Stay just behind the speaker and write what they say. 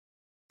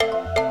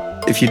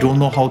If you don't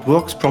know how it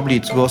works, probably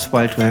it's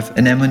worthwhile to have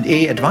an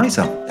M&A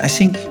advisor. I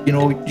think,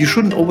 you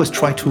shouldn't always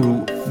try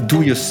to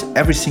do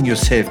everything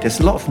yourself.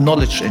 There's a lot of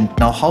knowledge and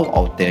know-how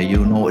out there,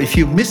 If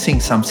you're missing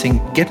something,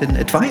 get an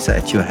advisor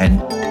at your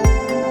hand.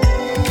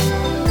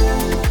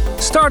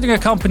 Starting a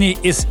company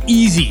is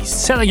easy.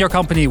 Selling your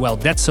company, well,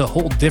 that's a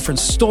whole different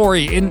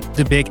story. In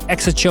the Big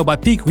Exit Show by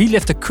Peak, we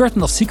lift the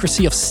curtain of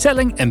secrecy of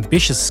selling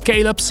ambitious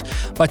scale-ups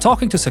by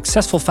talking to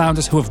successful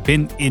founders who have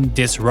been in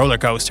this roller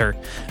coaster.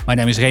 My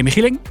name is Remy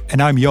Gieling.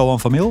 And I'm Johan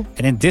van Mil.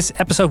 And in this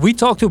episode, we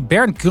talk to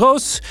Bernd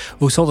Gross,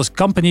 who sold his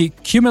company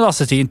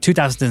Cumulocity in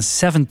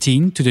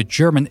 2017 to the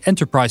German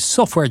enterprise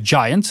software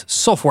giant,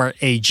 Software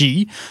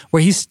AG,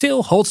 where he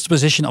still holds the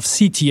position of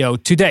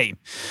CTO today.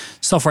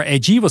 Software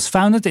AG was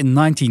founded in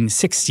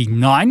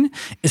 1969,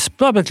 is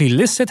publicly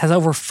listed, has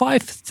over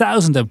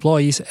 5,000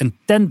 employees and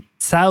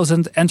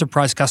 10,000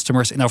 enterprise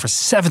customers in over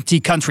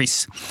 70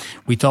 countries.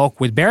 We talk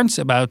with Bernd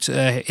about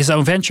his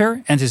own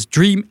venture and his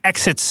dream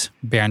exits.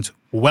 Bernd,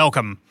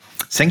 welcome.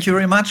 Thank you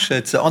very much.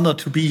 It's an honor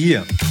to be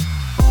here.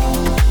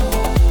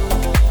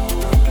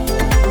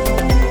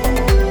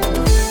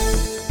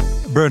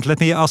 Bernd, let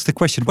me ask the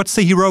question. What's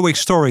the heroic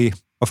story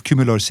of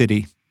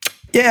Cumulocity?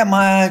 Yeah,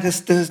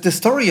 the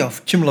story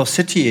of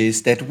Cumulocity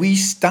is that we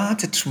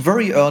started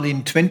very early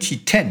in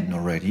 2010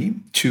 already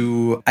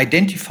to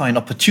identify an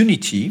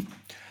opportunity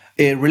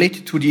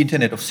related to the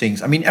Internet of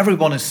Things. I mean,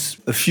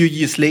 a few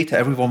years later,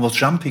 everyone was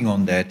jumping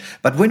on that.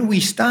 But when we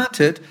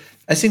started,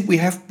 I think we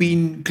have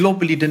been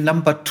globally the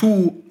number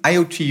 2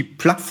 IoT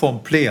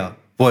platform player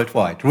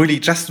worldwide. Really,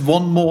 just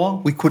one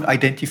more we could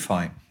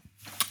identify.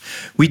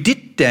 We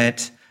did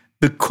that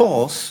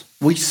because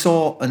we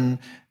saw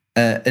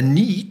a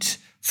need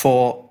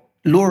for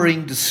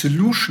lowering the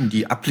solution,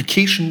 the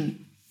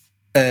application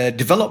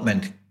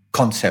development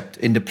concept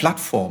in the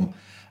platform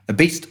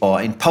based or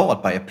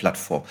empowered by a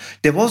platform.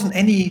 There wasn't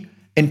any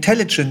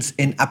intelligence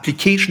in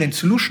application and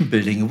solution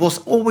building. It was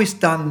always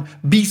done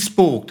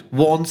bespoke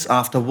once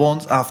after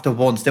once after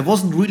once. There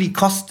wasn't really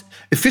cost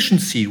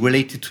efficiency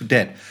related to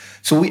that.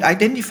 So we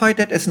identified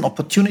that as an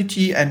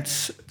opportunity and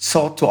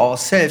thought to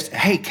ourselves,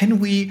 hey, can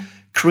we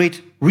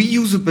create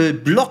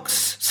reusable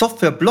blocks,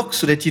 software blocks,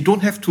 so that you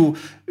don't have to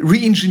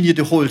re-engineer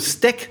the whole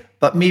stack,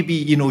 but maybe,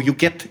 you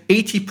get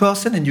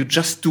 80% and you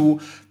just do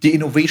the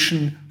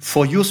innovation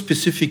for your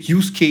specific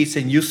use case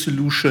and your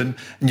solution,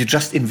 and you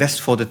just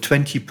invest for the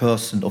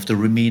 20% of the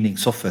remaining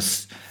software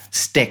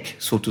stack,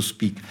 so to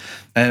speak.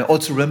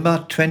 Also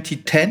remember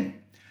 2010,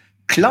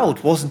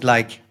 cloud wasn't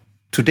like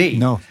today.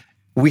 No.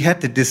 We had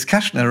the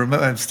discussion, I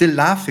remember, I'm still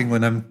laughing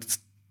when I'm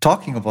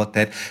talking about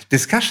that,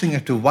 discussing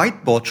at the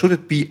whiteboard, should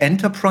it be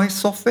enterprise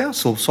software,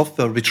 so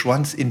software which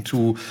runs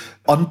into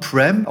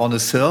on-prem on a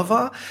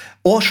server,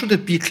 or should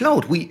it be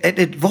cloud?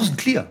 It wasn't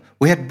clear.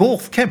 We had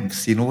both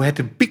camps, we had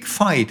a big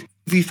fight.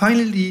 We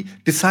finally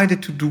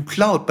decided to do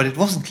cloud, but it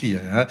wasn't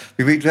clear.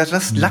 We were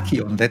just lucky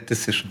on that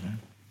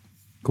decision.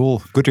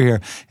 Cool, good to hear.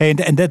 Hey,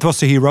 and that was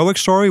the heroic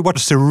story. What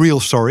is the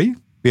real story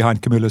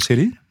behind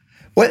Cumulocity?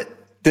 Well,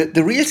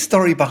 the real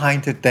story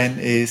behind it then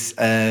is,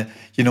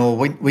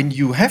 when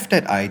you have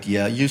that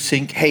idea, you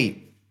think,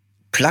 hey,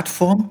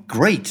 platform,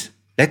 great.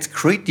 Let's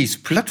create these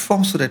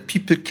platforms so that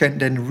people can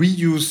then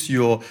reuse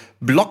your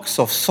blocks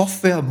of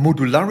software,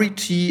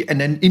 modularity,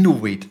 and then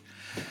innovate.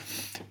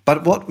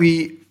 But what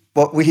we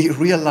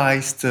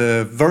realized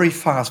very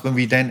fast when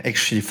we then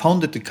actually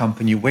founded the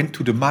company, went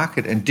to the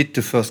market and did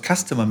the first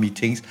customer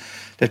meetings,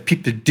 that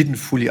people didn't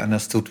fully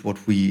understood what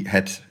we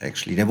had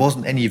actually. There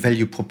wasn't any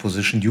value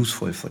proposition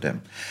useful for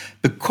them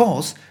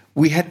because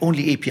we had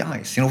only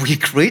APIs. We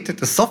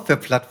created a software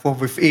platform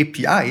with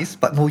APIs,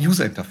 but no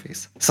user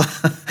interface. So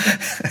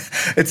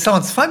it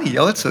sounds funny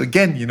also,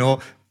 again,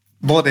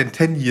 more than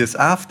 10 years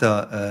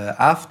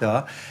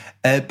after.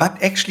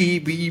 But actually,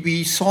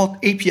 we thought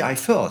API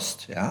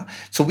first. Yeah,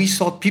 so we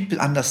thought people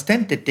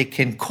understand that they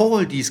can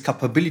call these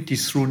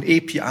capabilities through an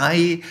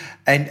API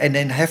and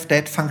then have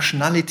that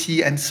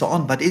functionality and so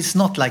on. But it's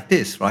not like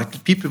this,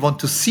 right? People want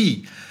to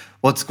see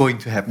what's going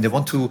to happen. They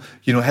want to,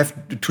 have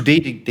today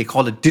they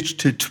call it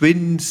digital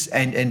twins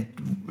and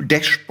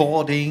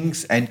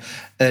dashboardings and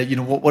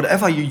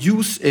whatever you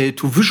use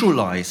to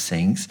visualize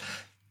things.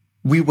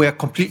 We were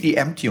completely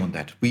empty on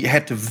that. We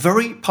had a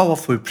very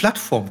powerful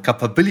platform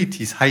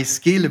capabilities, high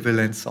scalable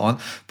and so on,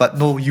 but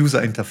no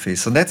user interface.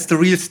 So that's the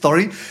real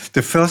story.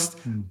 The first,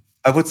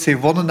 I would say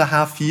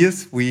 1.5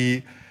 years,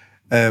 we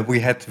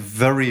had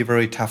very,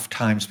 very tough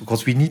times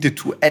because we needed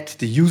to add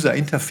the user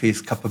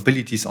interface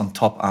capabilities on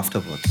top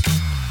afterwards.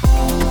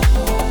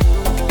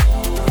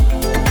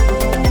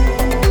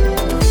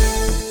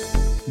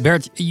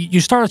 Bernd, you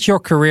started your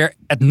career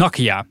at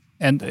Nokia.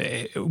 And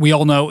we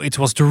all know it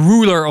was the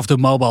ruler of the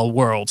mobile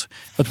world.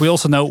 But we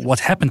also know what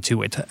happened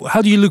to it.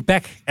 How do you look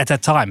back at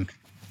that time?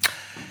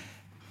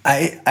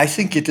 I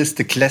think it is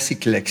the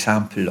classical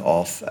example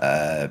of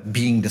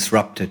being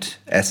disrupted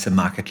as a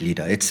market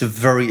leader.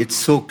 It's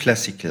so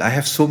classical. I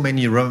have so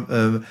many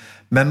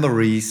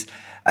memories.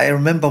 I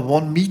remember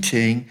one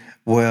meeting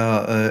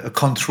where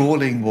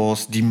controlling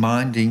was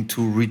demanding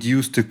to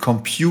reduce the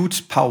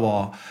compute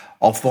power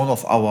of one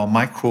of our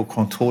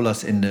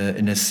microcontrollers in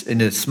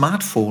a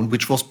smartphone,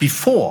 which was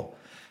before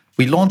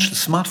we launched the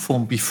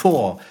smartphone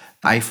before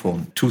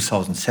iPhone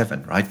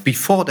 2007, right?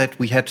 Before that,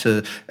 we had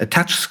a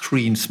touch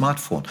screen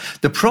smartphone.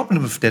 The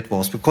problem with that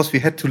was because we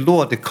had to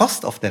lower the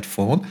cost of that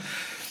phone,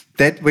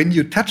 that when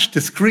you touched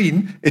the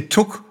screen, it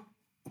took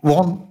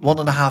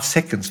 1.5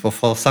 seconds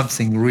before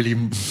something really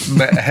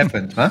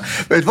happened. Huh?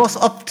 But it was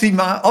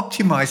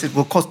optimized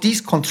because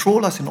these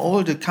controllers in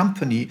all the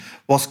company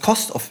was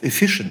cost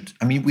efficient.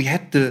 I mean, we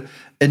had the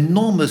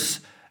enormous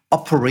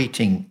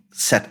operating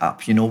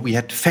setup. We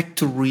had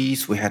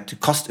factories, we had the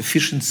cost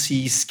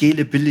efficiency,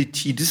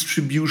 scalability,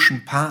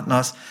 distribution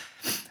partners.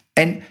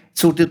 And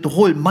so the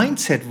whole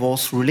mindset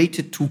was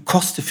related to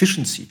cost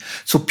efficiency.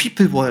 So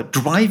people were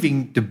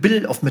driving the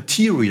bill of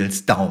materials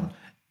down.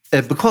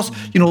 Because,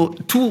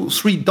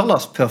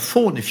 $2-3 per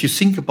phone, if you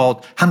think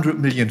about 100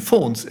 million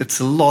phones,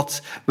 it's a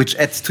lot, which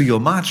adds to your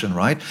margin,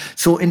 right?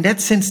 So in that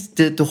sense,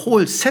 the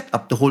whole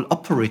setup, the whole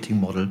operating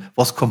model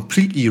was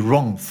completely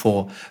wrong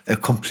for a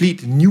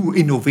complete new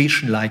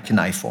innovation like an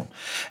iPhone.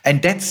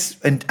 And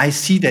I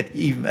see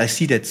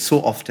that so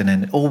often,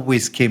 and it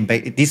always came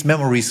back. These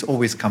memories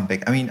always come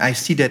back. I mean, I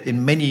see that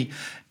in many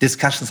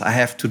discussions I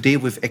have today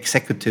with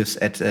executives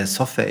at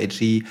Software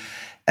AG.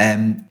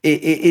 It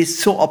is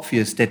so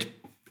obvious that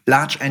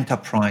large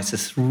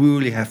enterprises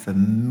really have a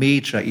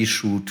major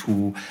issue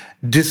to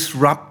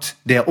disrupt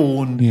their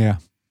own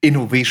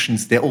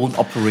innovations, their own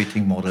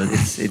operating model.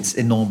 It's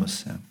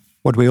enormous. Yeah.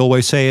 What we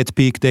always say at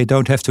Peak, they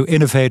don't have to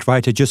innovate,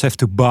 right? They just have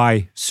to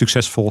buy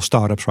successful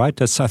startups, right?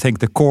 That's, I think,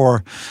 the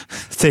core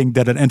thing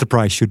that an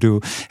enterprise should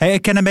do. I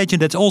can imagine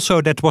that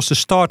was the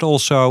start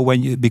also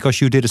because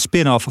you did a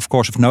spin-off, of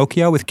course, of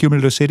Nokia with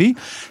Cumulocity.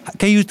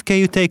 Can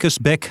you take us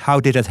back? How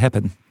did that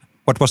happen?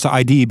 What was the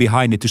idea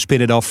behind it to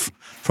spin it off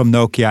from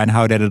Nokia, and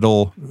how did it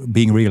all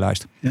being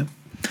realized? Yeah.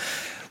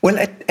 Well,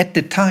 at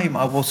the time,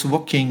 I was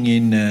working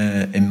in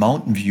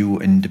Mountain View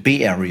in the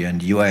Bay Area in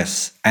the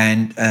US,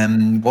 and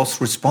was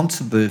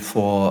responsible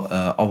for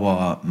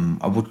our,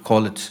 I would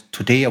call it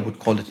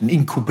an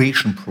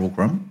incubation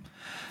program.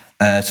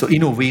 So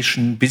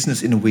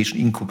business innovation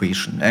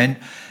incubation.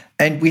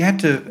 And we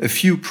had a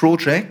few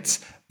projects.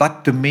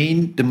 But the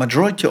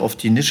majority of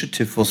the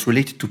initiative was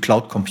related to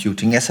cloud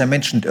computing. As I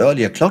mentioned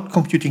earlier, cloud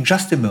computing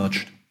just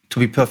emerged, to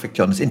be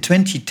perfectly honest. In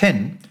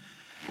 2010,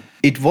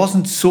 it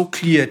wasn't so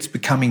clear it's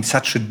becoming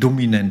such a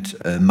dominant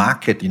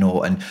market,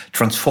 and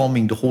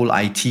transforming the whole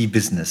IT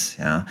business.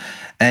 Yeah?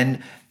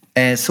 And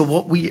so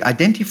what we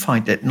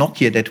identified at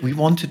Nokia, that we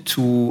wanted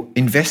to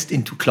invest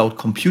into cloud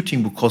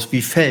computing because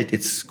we felt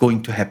it's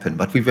going to happen,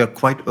 but we were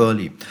quite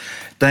early.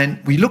 Then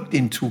we looked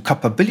into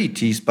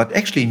capabilities, but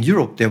actually in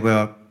Europe, there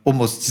were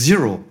almost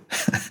zero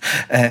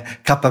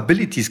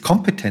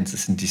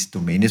competences in this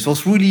domain. It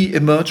was really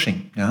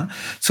emerging. Yeah?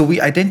 So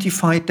we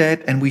identified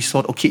that, and we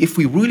thought, okay, if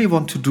we really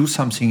want to do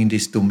something in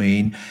this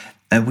domain,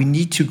 we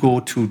need to go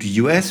to the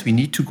US, we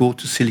need to go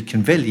to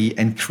Silicon Valley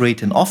and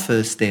create an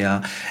office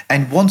there.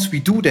 And once we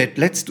do that,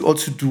 let's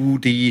also do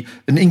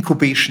an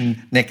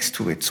incubation next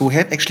to it. So we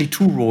had actually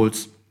two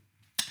roles: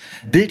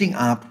 building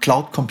up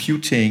cloud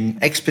computing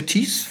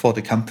expertise for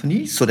the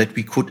company so that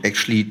we could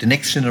actually, the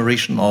next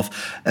generation of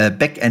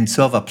back-end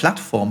server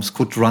platforms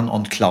could run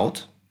on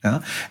cloud.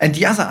 Yeah? And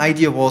the other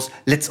idea was,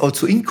 let's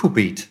also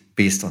incubate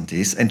based on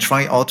this and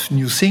try out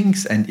new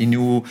things and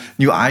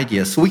new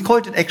ideas. So we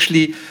called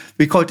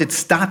it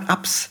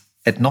startups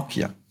at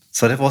Nokia.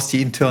 So that was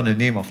the internal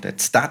name of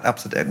that,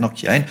 startups at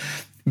Nokia. And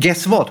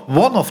guess what?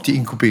 One of the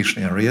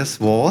incubation areas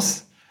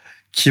was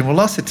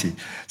Cumulocity.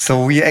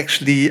 So we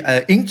actually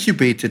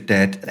incubated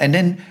that. And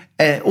then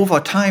over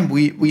time,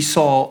 we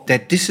saw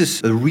that this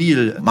is a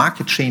real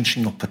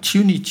market-changing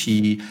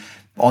opportunity.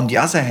 On the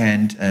other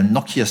hand,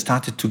 Nokia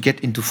started to get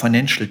into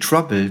financial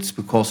troubles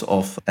because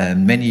of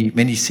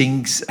many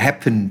things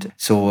happened.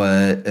 So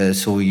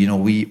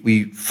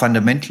we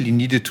fundamentally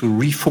needed to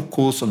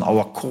refocus on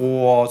our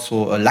core.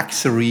 So a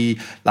luxury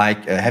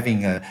like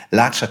having a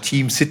larger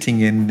team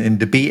sitting in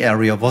the Bay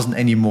Area wasn't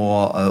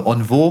anymore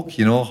on vogue.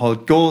 You know how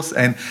it goes.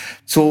 And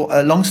so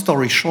long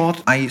story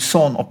short, I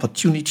saw an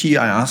opportunity.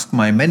 I asked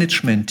my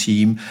management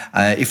team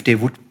if they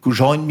would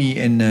join me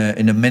in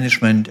a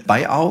management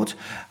buyout.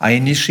 I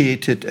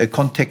initiated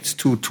contacts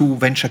to two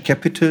venture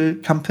capital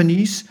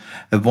companies,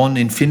 one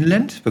in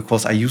Finland,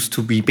 because I used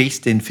to be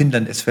based in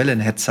Finland as well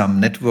and had some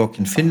network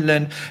in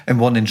Finland, and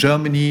one in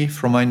Germany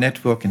from my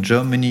network in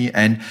Germany.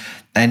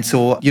 And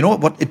so, you know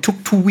what? It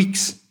took 2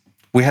 weeks.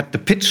 We had the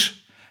pitch,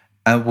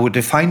 with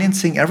the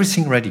financing,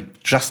 everything ready.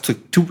 Just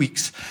took 2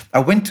 weeks. I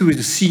went to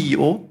the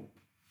CEO,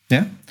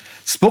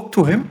 spoke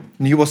to him,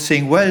 and he was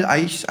saying, well,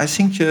 I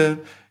think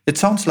it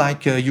sounds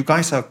like you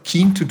guys are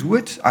keen to do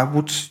it. I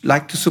would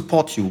like to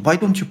support you. Why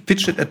don't you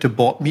pitch it at the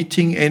board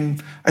meeting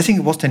I think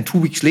it was then 2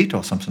 weeks later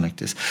or something like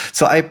this.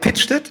 So I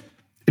pitched it.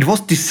 It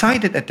was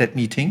decided at that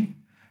meeting.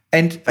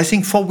 And I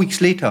think 4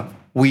 weeks later,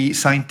 we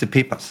signed the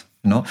papers.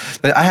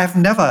 But I have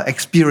never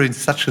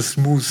experienced such a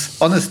smooth,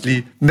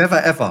 honestly, never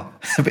ever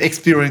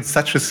experienced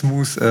such a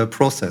smooth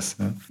process.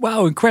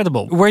 Wow,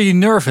 incredible. Were you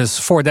nervous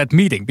for that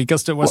meeting?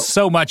 Because there was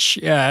so much,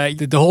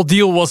 the whole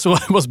deal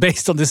was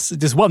based on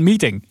this one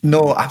meeting.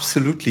 No,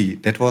 absolutely.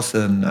 That was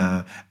and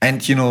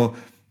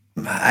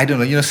I don't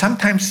know.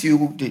 Sometimes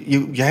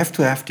you have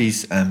to have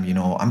this,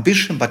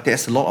 ambition, but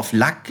there's a lot of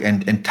luck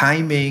and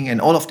timing, and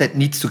all of that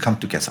needs to come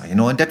together.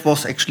 And that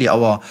was actually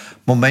our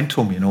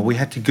momentum. We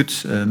had a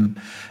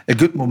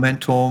good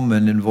momentum,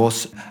 and it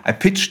was. I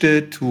pitched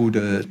it to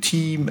the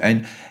team,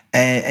 and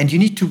you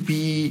need to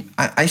be.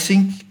 I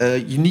think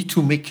you need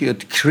to make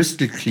it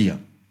crystal clear.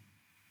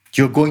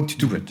 You're going to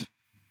do it.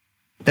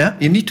 Yeah,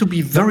 you need to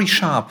be very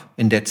sharp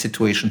in that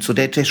situation, so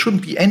that there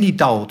shouldn't be any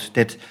doubt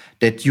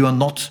that you are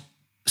not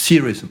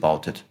serious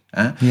about it.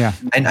 Yeah.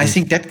 And I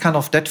think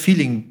that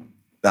feeling,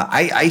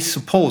 I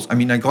suppose,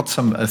 I got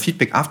some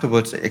feedback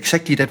afterwards,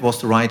 exactly that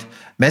was the right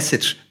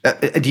message.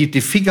 The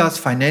figures,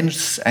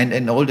 finance,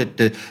 and all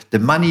the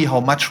money, how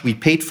much we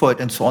paid for it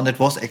and so on, that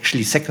was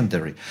actually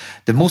secondary.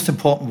 The most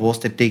important was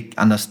that they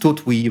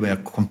understood we were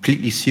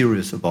completely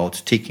serious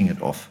about taking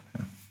it off.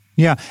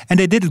 Yeah, and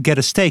they didn't get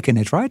a stake in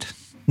it, right?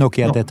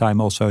 Nokia at that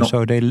time also. No.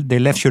 So they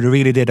left you, they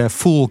really did a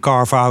full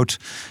carve out,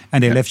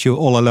 and they left you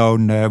all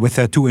alone with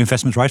two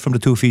investments, right, from the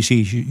two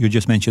VCs you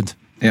just mentioned.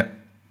 Yeah.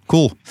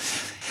 Cool.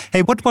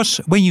 Hey, what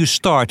was, when you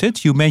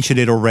started, you mentioned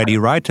it already,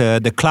 right?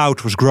 The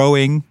cloud was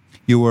growing,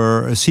 you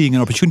were seeing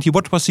an opportunity.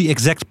 What was the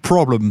exact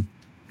problem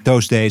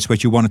those days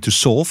what you wanted to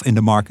solve in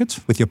the market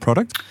with your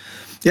product?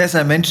 Yes,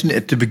 I mentioned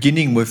at the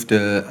beginning with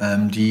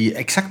the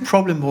exact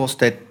problem was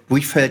that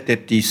we felt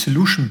that the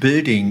solution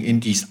building in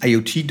this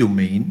IoT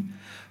domain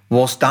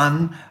was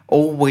done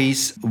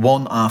always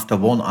one after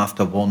one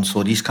after one.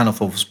 So these kind of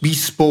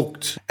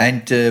bespoke.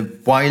 And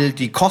while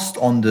the cost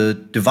on the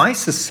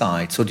devices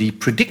side, so the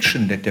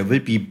prediction that there will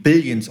be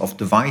billions of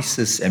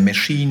devices and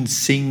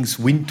machines, things,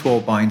 wind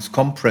turbines,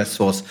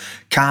 compressors,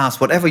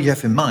 cars, whatever you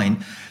have in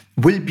mind,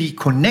 will be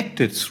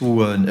connected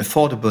through an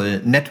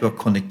affordable network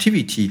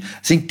connectivity.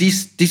 I think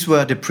these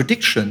were the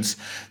predictions,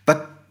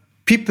 but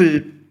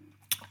people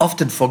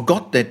often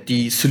forgot that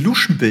the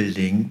solution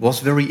building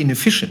was very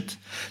inefficient.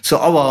 So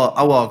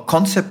our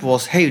concept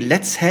was, hey,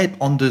 let's help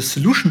on the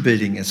solution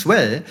building as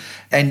well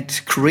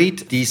and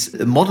create this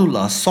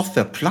modular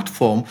software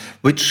platform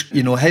which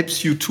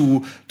helps you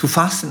to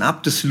fasten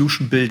up the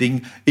solution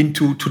building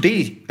into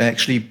today.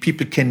 Actually,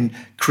 people can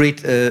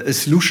create a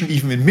solution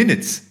even in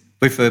minutes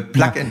with a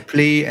plug and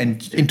play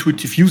and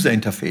intuitive user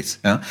interface.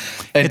 Yeah?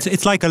 And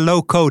it's like a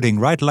low coding,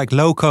 right? Like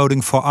low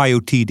coding for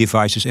IoT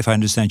devices, if I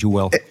understand you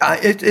well.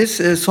 It is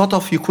a sort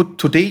of, you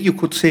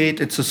could say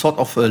it's a sort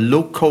of a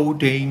low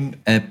coding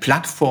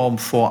platform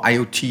for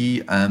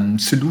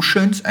IoT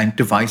solutions and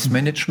device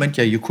management.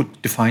 Yeah, you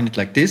could define it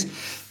like this.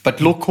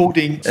 But low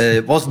coding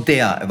wasn't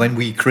there when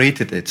we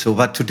created it. So,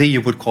 but today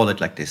you would call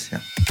it like this. Yeah.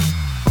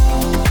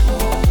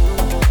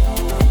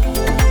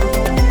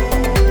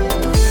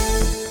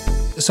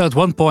 So at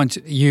one point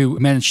you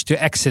managed to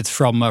exit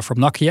from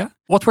Nokia.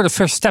 What were the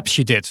first steps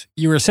you did?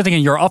 You were sitting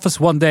in your office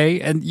one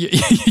day and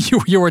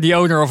you were the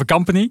owner of a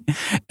company,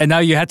 and now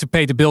you had to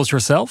pay the bills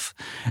yourself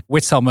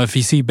with some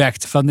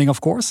VC-backed funding,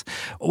 of course.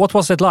 What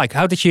was that like?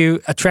 How did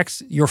you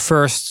attract your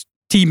first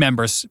team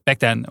members back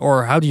then?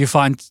 Or how do you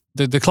find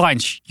the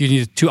clients you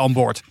needed to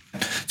onboard?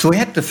 So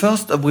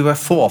we were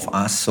four of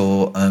us,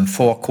 so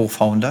four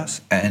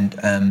co-founders,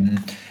 and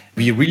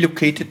we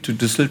relocated to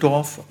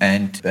Düsseldorf,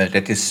 and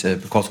that is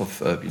because of,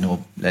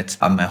 that's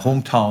my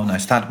hometown. I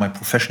started my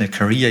professional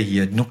career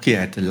here. Nokia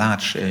had a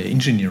large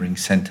engineering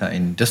center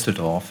in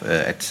Düsseldorf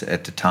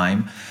at the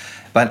time.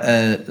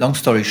 But long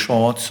story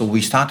short, so we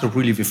started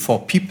really with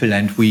four people,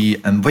 and we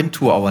went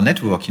to our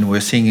network.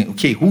 We're saying,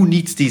 okay, who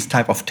needs this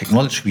type of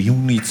technology? Who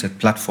needs that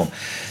platform?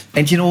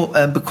 And,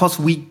 because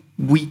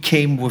we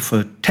came with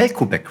a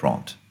telco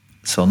background,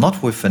 so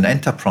not with an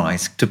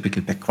enterprise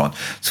typical background.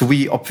 So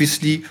we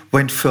obviously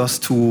went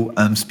first to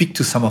speak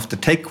to some of the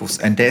telcos.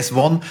 And there's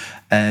one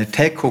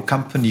telco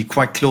company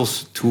quite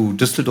close to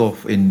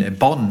Düsseldorf in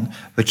Bonn,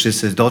 which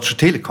is Deutsche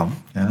Telekom.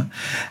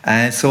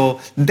 Yeah? So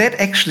that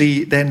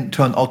actually then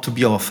turned out to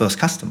be our first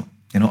customer.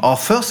 Our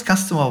first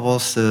customer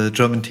was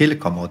German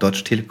Telekom or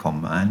Deutsche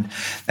Telekom,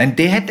 and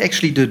they had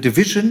actually the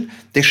vision.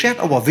 They shared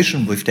our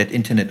vision with that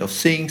Internet of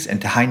Things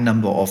and the high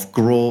number of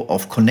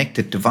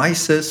connected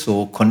devices,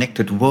 so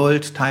connected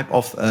world type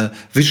of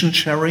vision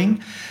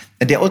sharing.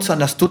 And they also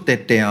understood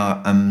that their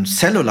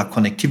cellular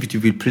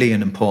connectivity will play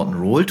an important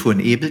role to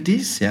enable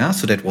this. Yeah,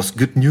 so that was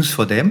good news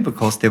for them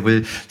because they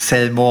will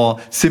sell more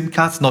SIM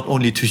cards, not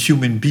only to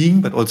human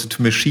beings but also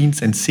to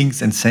machines and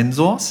things and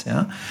sensors.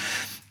 Yeah.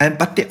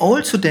 But they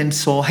also then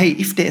saw, hey,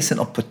 if there is an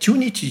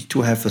opportunity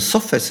to have a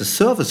software as a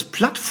service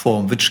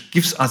platform which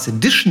gives us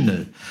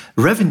additional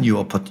revenue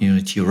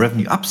opportunity or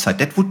revenue upside,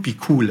 that would be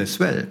cool as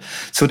well.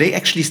 So they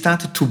actually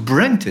started to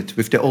brand it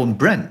with their own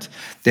brand.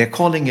 They're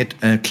calling it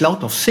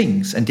Cloud of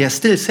Things, and they're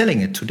still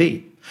selling it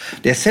today.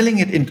 They're selling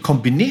it in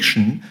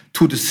combination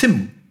to the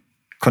SIM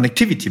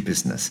connectivity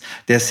business.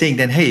 They're saying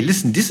then, hey,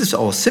 listen, this is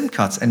our SIM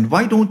cards, and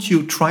why don't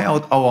you try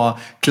out our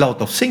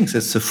Cloud of Things?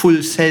 It's a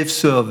full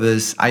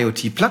self-service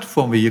IoT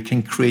platform where you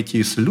can create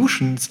your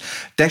solutions,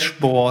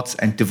 dashboards,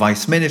 and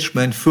device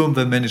management,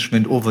 firmware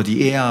management over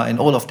the air, and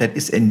all of that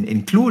is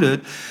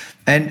included.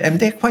 And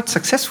they're quite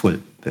successful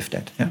with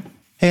that. Yeah.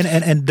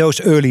 And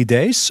those early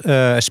days,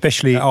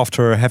 especially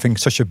after having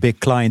such a big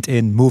client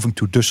in moving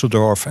to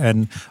Düsseldorf,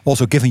 and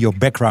also given your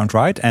background,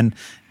 right? And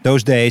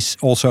those days,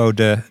 also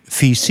the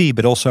VC,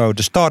 but also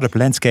the startup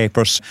landscape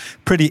was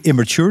pretty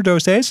immature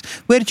those days.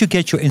 Where did you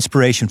get your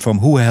inspiration from?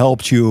 Who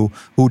helped you?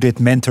 Who did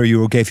mentor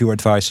you or gave you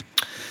advice?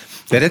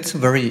 Yeah, that's a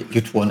very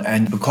good one.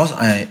 And because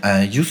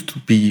I used to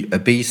be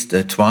based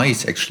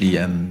twice, actually,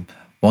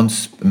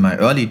 once in my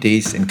early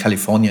days in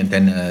California, and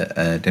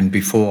then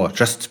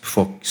just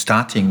before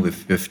starting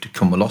with the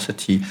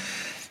Cumulocity.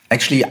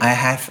 Actually, I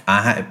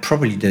had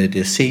probably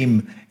the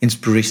same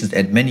inspirations,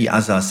 and many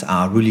others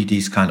are really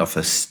these kind of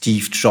a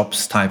Steve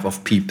Jobs type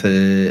of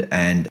people.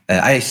 And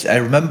I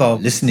remember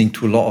listening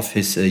to a lot of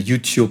his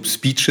YouTube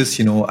speeches.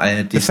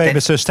 The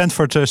famous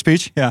Stanford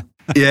speech, yeah.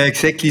 Yeah,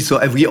 exactly. So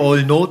we all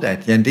know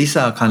that, and these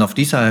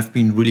have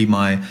been really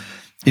my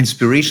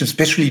inspiration,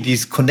 especially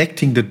these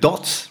connecting the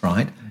dots,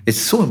 right? It's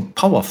so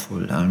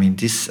powerful. I mean,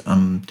 this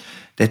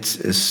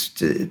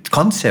the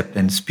concept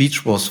and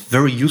speech was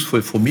very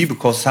useful for me,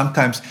 because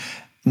sometimes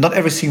not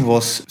everything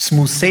was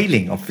smooth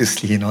sailing.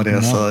 Obviously,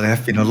 there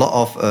have been a lot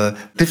of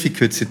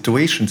difficult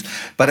situations.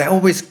 But I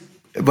always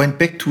went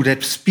back to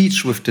that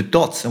speech with the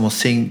dots and was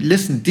saying,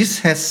 listen, this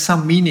has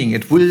some meaning.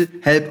 It will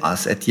help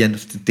us at the end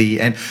of the day.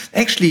 And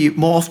actually,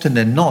 more often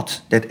than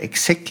not, that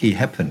exactly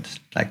happened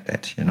like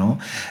that,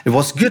 It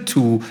was good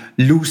to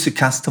lose the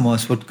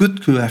customers. It was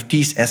good to have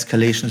these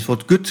escalations. It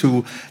was good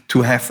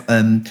to have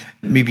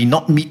maybe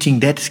not meeting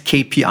that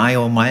KPI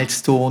or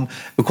milestone,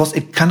 because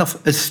it kind of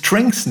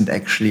strengthened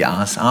actually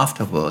us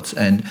afterwards.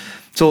 And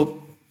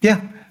so,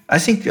 yeah, I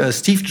think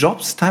Steve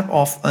Jobs' type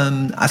of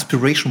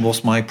aspiration was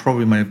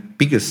probably my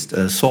biggest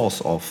source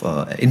of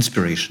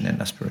inspiration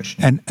and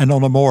aspiration. And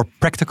on a more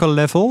practical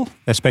level,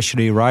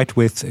 especially right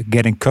with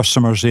getting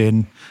customers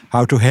in,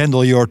 how to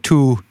handle your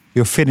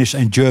Finnish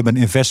and German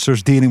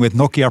investors, dealing with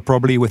Nokia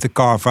probably with the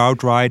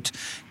carve-out, right?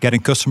 Getting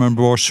customer on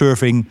board,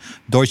 serving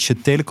Deutsche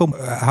Telekom.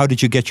 How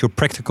did you get your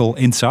practical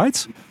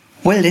insights?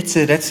 Well,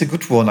 that's a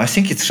good one. I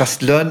think it's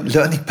just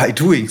learning by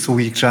doing. So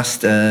we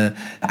just,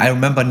 I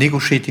remember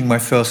negotiating my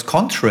first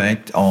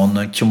contract on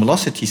a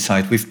Cumulocity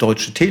side with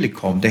Deutsche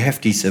Telekom. They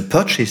have this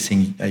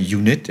purchasing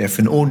unit. They have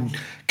an own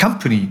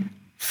company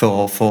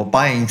for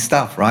buying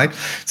stuff, right?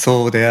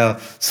 So there are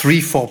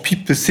 3-4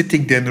 people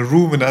sitting there in a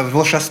room, and it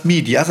was just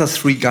me. The other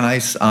 3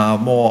 guys are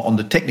more on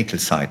the technical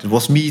side. It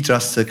was me,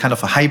 just a kind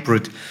of a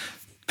hybrid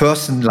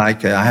person.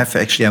 Like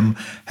I'm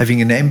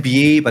having an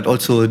MBA, but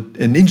also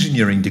an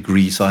engineering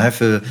degree. So I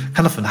have a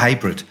kind of a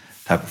hybrid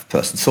type of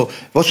person. So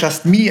it was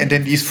just me, and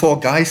then these 4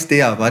 guys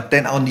there. But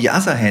then on the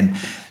other hand,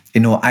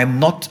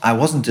 I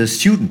wasn't a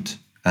student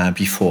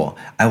before.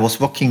 I was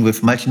working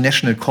with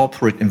multinational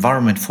corporate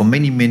environment for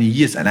many, many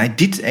years, and I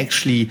did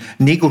actually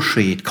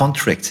negotiate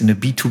contracts in a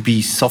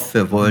B2B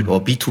software world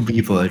or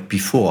B2B world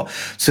before.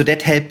 So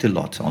that helped a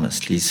lot,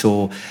 honestly.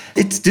 So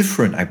it's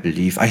different, I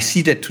believe. I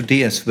see that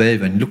today as well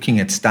when looking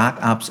at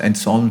startups and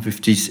so on,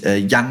 with these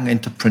young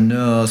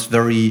entrepreneurs,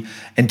 very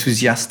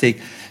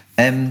enthusiastic.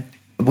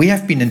 We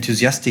have been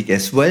enthusiastic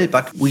as well,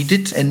 but we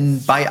did a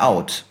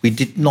buyout. We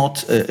did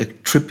not a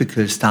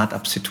typical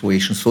startup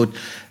situation. So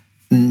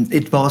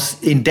it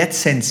was, in that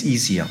sense,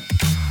 easier.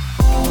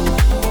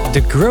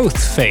 The growth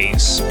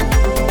phase.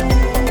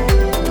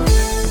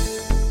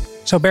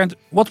 So, Bernd,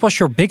 what was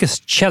your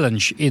biggest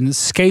challenge in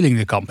scaling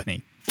the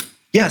company?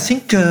 Yeah, I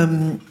think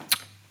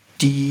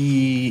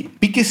the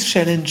biggest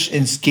challenge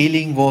in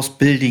scaling was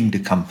building the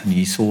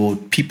company, so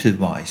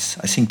people-wise.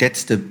 I think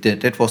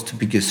that was the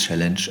biggest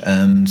challenge.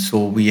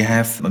 So we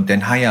have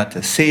then hired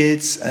a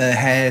sales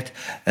head,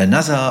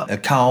 another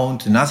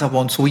account, another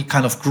one. So we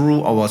kind of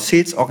grew our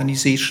sales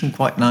organization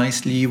quite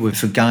nicely,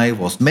 with a guy who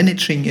was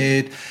managing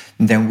it.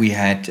 And then we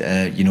had,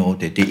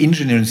 the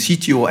engineer and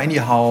CTO,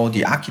 anyhow,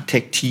 the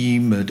architect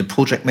team, the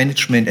project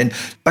management.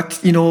 But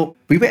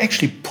we were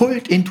actually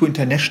pulled into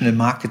international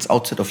markets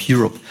outside of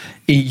Europe.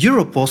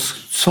 Europe was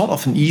sort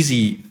of an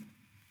easy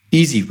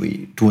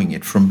way doing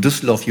it. From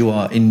Düsseldorf, you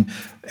are in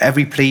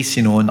every place,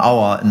 an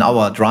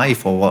hour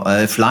drive or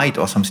a flight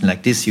or something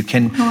like this. You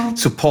can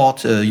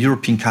support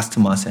European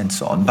customers and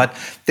so on. But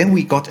then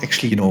we got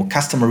actually,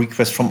 customer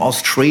requests from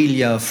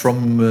Australia,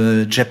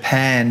 from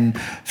Japan,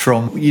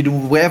 from,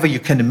 wherever you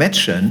can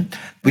imagine,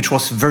 which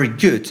was very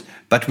good,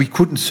 but we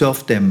couldn't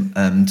serve them.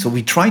 So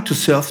we tried to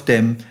serve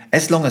them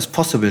as long as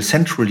possible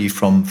centrally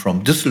from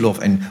Düsseldorf.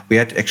 And we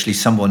had actually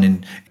someone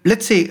in,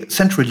 let's say,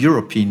 Central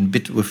European,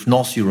 bit with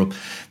North Europe.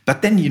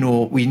 But then,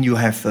 when you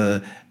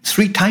have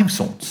 3 time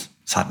zones,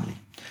 suddenly,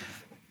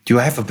 you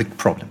have a big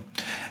problem.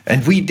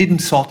 And we didn't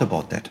thought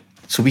about that.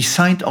 So we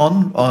signed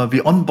on, we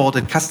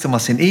onboarded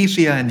customers in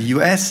Asia and the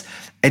US,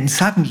 and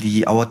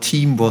suddenly our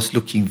team was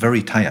looking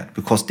very tired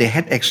because they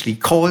had actually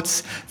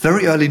calls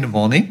very early in the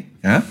morning,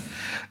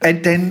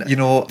 And then,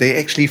 they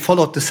actually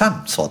followed the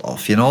sun, sort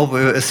of,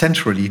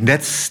 essentially. And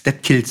that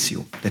kills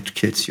you. That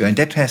kills you. And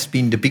that has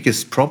been the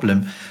biggest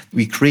problem.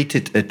 We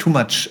created too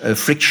much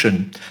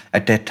friction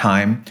at that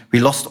time. We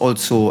lost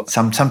also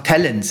some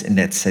talents in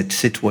that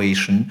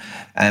situation.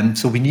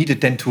 So we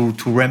needed then to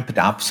ramp it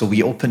up. So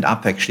we opened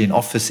up actually an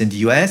office in the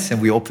US,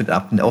 and we opened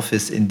up an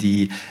office in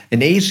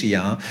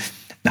Asia.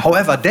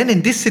 However, then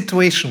in this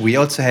situation, we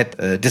also had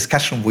a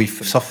discussion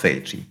with Software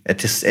AG at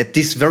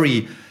this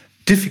very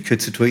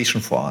difficult situation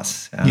for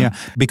us. Yeah,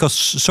 because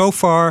so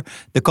far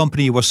the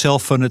company was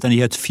self-funded and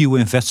you had few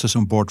investors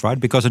on board, right?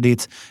 Because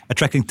indeed,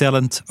 attracting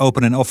talent,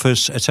 open an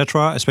office,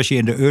 etc., especially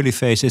in the early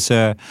phase, it's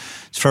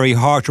very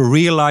hard to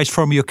realize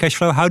from your cash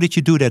flow. How did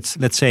you do that,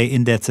 let's say,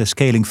 in that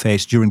scaling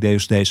phase during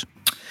those days?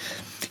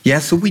 Yeah,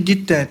 so we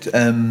did that.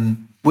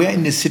 We're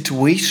in a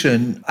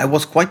situation, I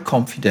was quite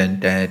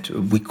confident that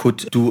we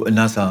could do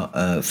another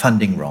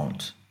funding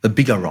round, a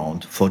bigger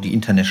round for the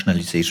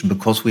internationalization,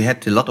 because we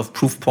had a lot of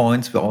proof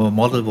points where our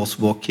model was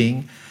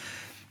working.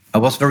 I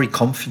was very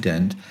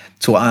confident.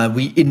 So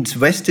we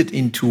invested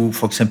into,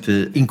 for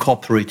example,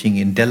 incorporating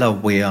in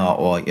Delaware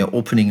or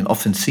opening an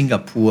office in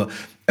Singapore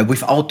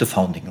without the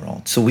funding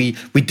round. So we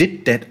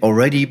did that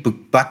already,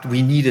 but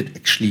we needed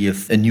actually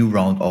a new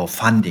round of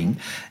funding.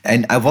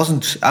 And I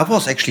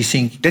was actually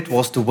thinking that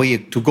was the way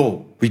to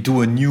go. We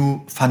do a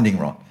new funding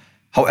round.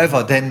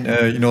 However, then,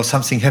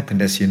 something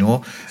happened, as you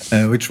know,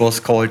 which was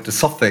called the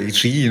Software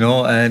AG,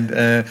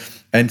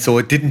 and so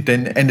it didn't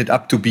then ended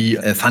up to be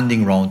a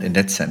funding round in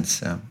that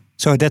sense.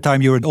 So at that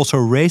time, you were also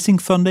raising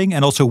funding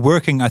and also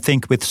working, I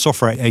think, with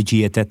Software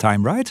AG at that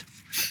time, right?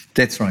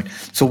 That's right.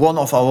 So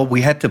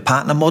we had the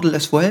partner model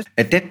as well.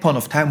 At that point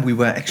of time, we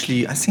were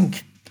actually, I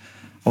think,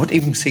 I would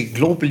even say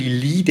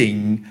globally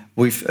leading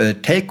with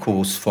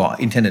telcos for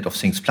Internet of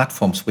Things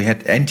platforms. We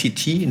had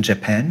NTT in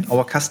Japan,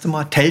 our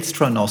customer,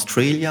 Telstra in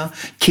Australia,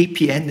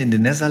 KPN in the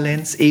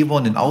Netherlands,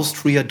 A1 in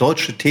Austria,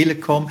 Deutsche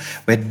Telekom,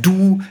 we had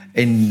Du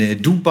in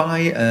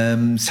Dubai,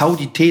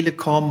 Saudi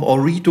Telecom,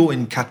 Ooredoo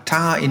in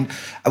Qatar, in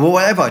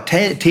wherever,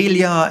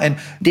 Telia, and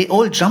they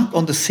all jumped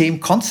on the same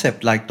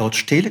concept like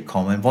Deutsche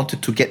Telekom and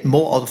wanted to get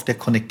more out of their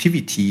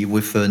connectivity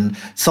with a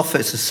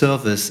software as a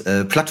service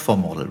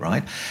platform model,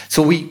 right?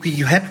 So we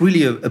had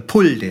really a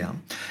pull there.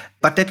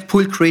 But that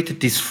pull created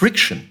this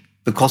friction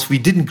because we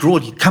didn't grow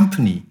the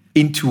company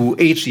into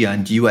Asia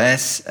and the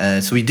US,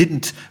 so we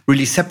didn't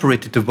really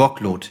separate the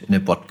workload in a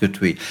good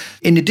way.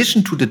 In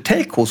addition to the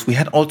telcos, we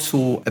had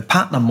also a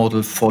partner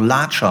model for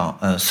larger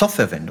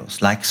software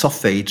vendors like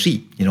Software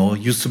AG,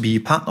 used to be a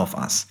partner of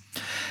us.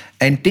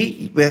 And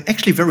they were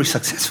actually very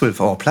successful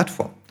with our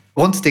platform.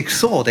 Once they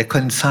saw they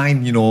can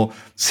sign,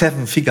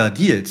 7-figure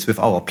deals with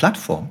our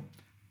platform,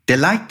 they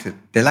liked it.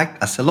 They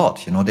liked us a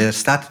lot. They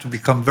started to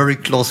become very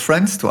close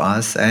friends to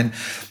us, and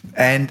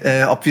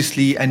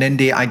obviously, and then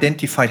they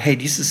identified, hey,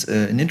 this is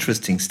an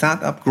interesting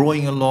startup,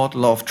 growing a lot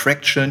of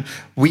traction.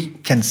 We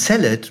can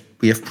sell it.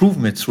 We have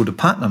proven it through the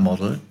partner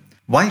model.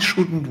 Why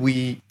shouldn't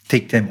we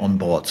take them on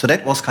board? So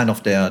that was kind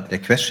of their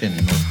question.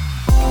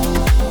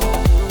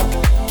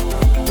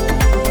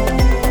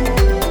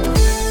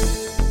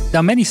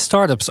 Now, many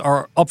startups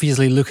are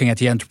obviously looking at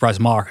the enterprise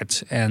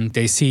market and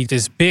they see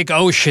this big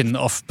ocean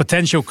of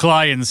potential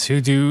clients who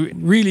do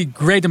really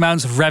great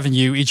amounts of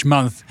revenue each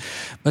month.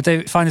 But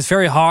they find it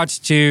very hard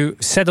to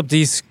set up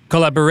these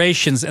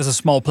collaborations as a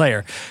small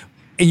player.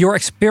 In your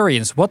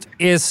experience, what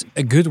is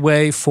a good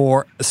way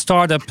for a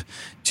startup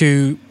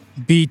to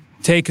be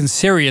taken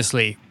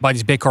seriously by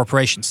these big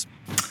corporations?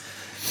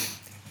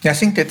 Yeah, I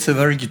think that's a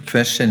very good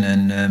question,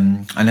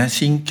 and I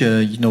think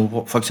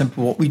for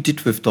example, what we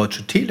did with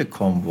Deutsche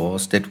Telekom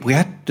was that we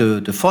had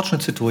the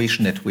fortunate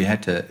situation that we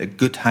had a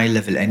good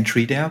high-level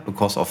entry there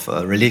because of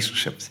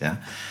relationships, yeah.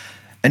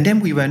 And then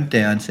we went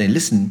there and said,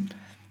 listen,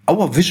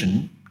 our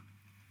vision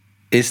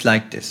is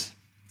like this.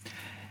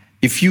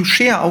 If you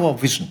share our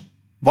vision,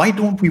 why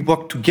don't we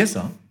work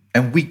together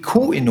and we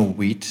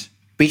co-innovate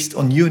based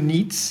on your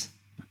needs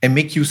and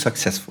make you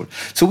successful?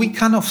 So we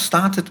kind of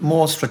started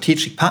more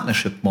strategic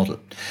partnership model.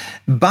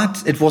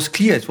 But it was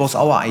clear it was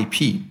our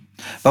IP.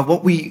 But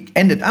what we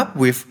ended up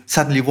with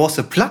suddenly was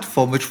a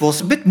platform which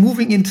was a bit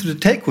moving into the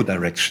telco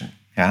direction.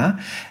 Yeah,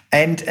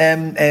 and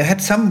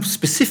had some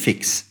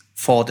specifics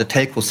for the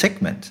telco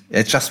segment.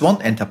 It's just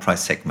one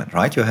enterprise segment,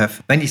 right? You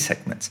have many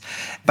segments.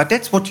 But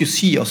that's what you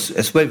see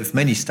as well with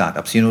many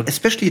startups,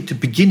 especially at the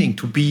beginning.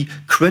 To be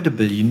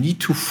credible, you need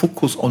to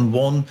focus on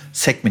one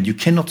segment. You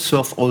cannot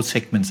serve all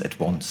segments at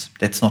once.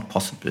 That's not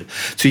possible.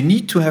 So you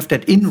need to have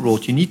that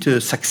inroad. You need a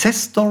success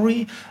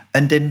story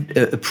and then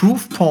a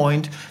proof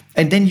point,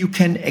 and then you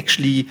can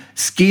actually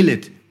scale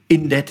it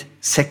in that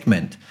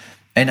segment.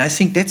 And I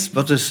think that's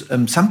what is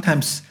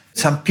sometimes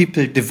some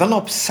people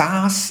develop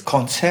SaaS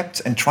concepts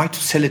and try to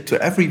sell it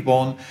to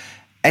everyone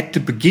at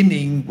the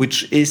beginning,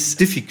 which is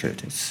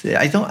difficult.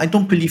 I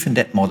don't believe in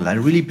that model. I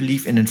really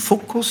believe in a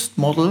focused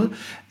model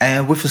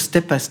with a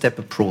step-by-step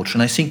approach.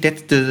 And I think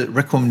that's the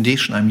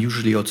recommendation I'm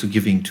usually also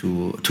giving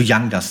to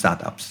younger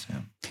startups. Yeah.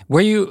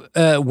 Were you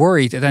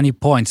worried at any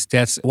point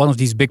that one of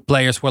these big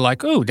players were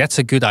like, oh, that's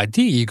a good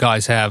idea you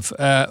guys have.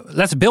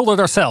 Let's build it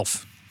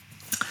ourselves.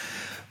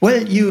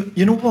 Well,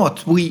 you know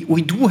what?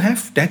 We do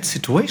have that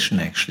situation,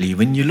 actually.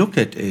 When you look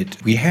at it,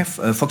 we have,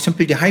 for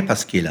example, the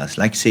hyperscalers,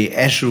 like, say,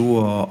 Azure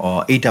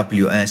or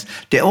AWS.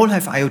 They all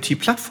have IoT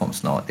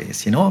platforms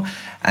nowadays,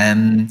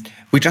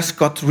 we just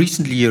got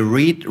recently a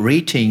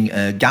rating,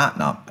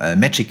 Gartner,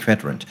 Magic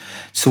Quadrant.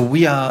 So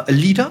we are a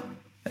leader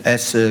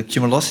as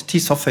Cumulocity,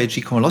 Software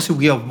AG Cumulocity.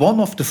 We are one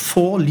of the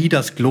 4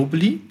 leaders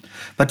globally.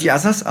 But the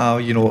others are,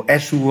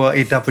 Azure,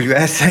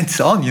 AWS, and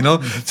so on,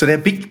 So they're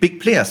big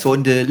players. So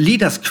in the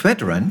leaders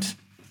quadrant,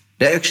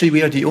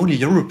 we are the only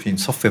European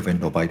software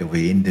vendor, by the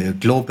way, in the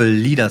global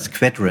leaders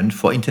quadrant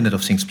for Internet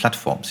of Things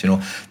platforms.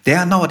 There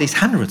are nowadays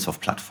hundreds of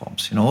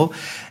platforms, or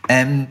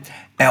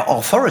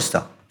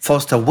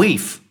Forrester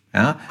Wave.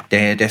 Yeah?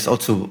 There's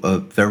also a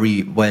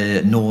very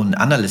well-known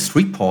analyst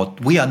report.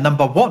 We are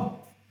number 1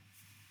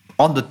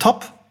 on the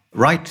top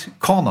right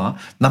corner,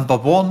 number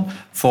 1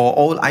 for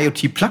all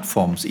IoT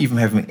platforms, even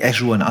having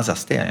Azure and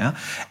others there. Yeah?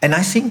 And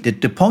I think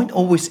that the point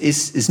always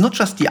is not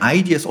just the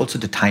idea, it's also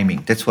the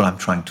timing. That's what I'm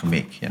trying to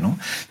make,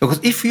 Because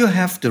if you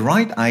have the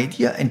right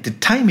idea and the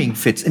timing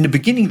fits, in the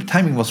beginning the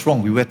timing was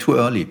wrong, we were too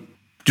early.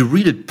 The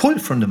real pull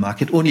from the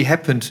market only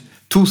happened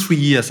 2-3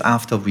 years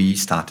after we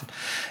started.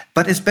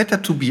 But it's better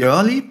to be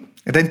early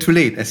than too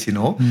late, as you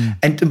know.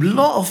 And a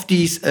lot of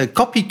these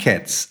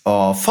copycats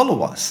or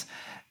followers,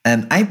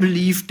 I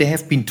believe they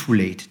have been too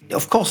late.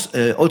 Of course,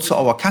 also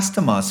our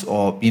customers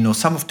or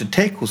some of the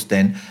telcos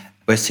then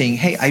were saying,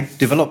 hey, I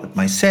developed it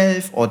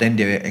myself, or then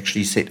they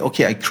actually said,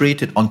 okay, I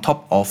created on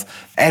top of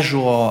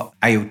Azure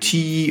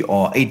IoT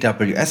or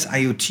AWS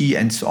IoT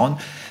and so on.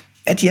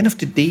 At the end of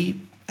the day,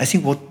 I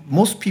think what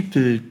most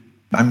people,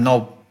 I'm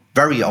now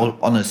very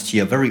honest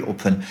here, very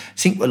open, I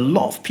think a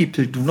lot of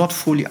people do not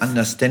fully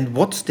understand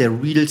what's their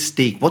real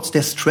stake, what's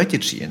their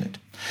strategy in it.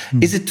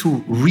 Is it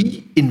to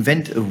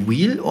reinvent a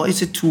wheel, or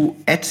is it to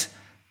add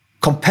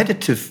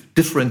competitive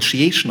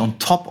differentiation on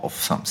top of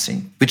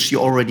something which you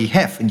already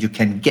have and you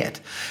can get?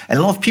 And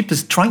a lot of people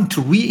is trying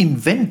to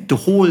reinvent the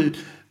whole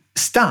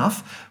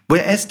stuff,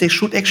 whereas they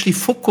should actually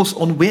focus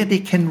on where they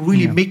can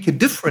really make a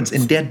difference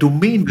in their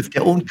domain with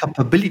their own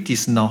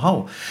capabilities and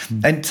know-how.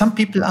 And some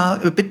people are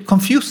a bit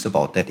confused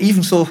about that.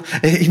 Even so,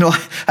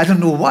 I don't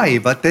know why,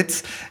 but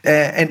that's,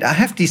 and I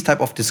have these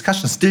type of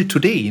discussions still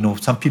today.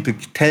 Some people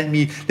tell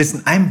me,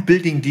 listen, I'm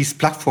building this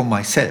platform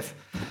myself.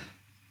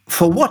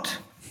 For what?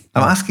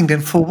 I'm asking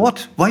them, for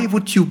what? Why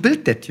would you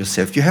build that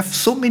yourself? You have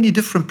so many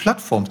different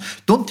platforms.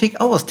 Don't take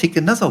ours, take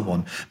another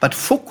one. But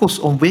focus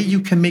on where you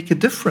can make a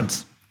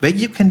difference, where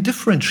you can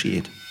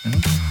differentiate.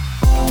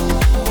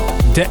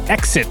 The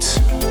exit.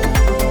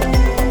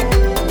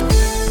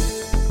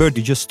 Bernd,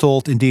 you just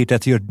told indeed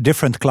that you're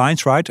different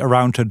clients, right,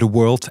 around the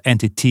world,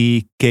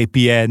 NTT,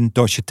 KPN,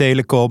 Deutsche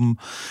Telekom,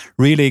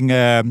 really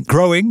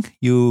growing.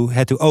 You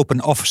had to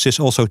open offices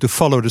also to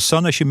follow the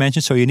sun, as you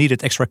mentioned, so you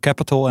needed extra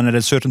capital, and at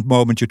a certain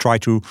moment you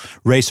tried to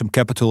raise some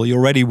capital. You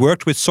already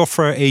worked with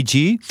Software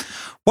AG.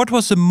 What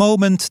was the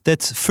moment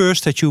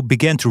that you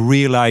began to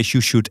realize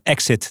you should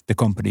exit the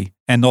company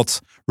and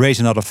not raise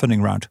another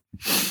funding round?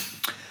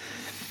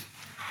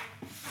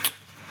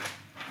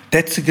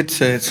 It's a good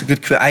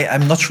question.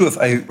 I'm not sure if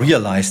I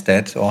realized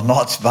that or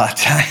not,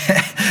 but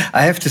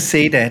I have to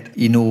say that,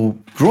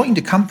 growing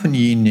the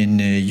company in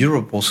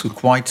Europe was a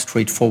quite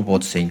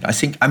straightforward thing.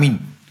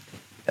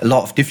 A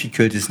lot of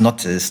difficulties,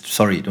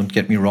 sorry, don't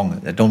get me wrong.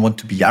 I don't want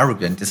to be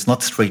arrogant. It's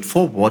not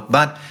straightforward,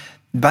 but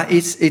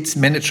it's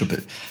manageable,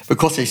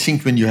 because I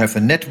think when you have a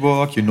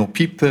network, you know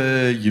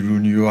people,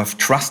 you have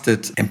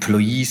trusted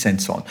employees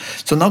and so on.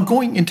 So now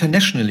going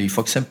internationally, for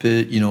example,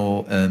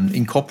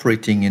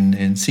 incorporating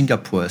in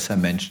Singapore, as I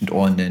mentioned,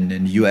 or in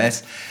the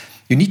US,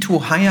 you need to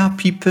hire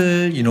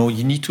people,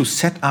 you need to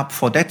set up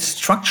for that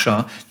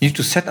structure, you need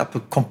to set up a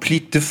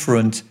complete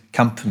different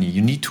company.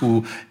 You need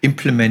to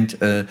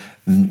implement an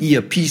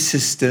ERP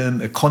system,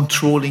 a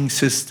controlling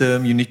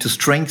system. You need to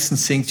strengthen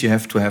things. You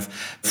have to have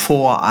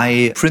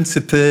 4I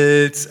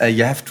principles.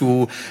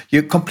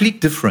 You're completely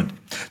different.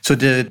 So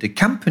the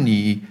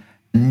company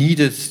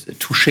needed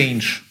to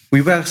change.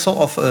 We were sort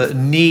of a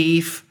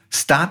naive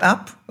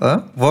startup,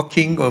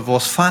 working, or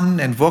was fun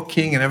and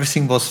working, and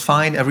everything was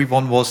fine.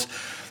 Everyone was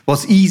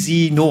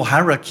easy, no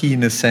hierarchy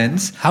in a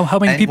sense. How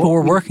many people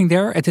were working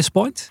there at this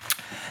point?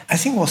 I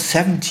think it was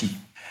 70.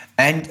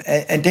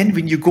 And then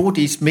when you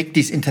make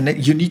these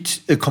internet, you need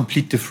a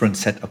complete different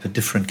setup, a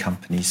different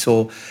company.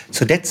 So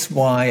that's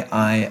why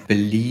I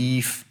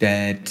believe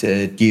that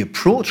the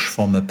approach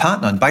from a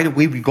partner, and by the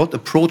way, we got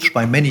approached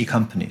by many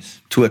companies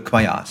to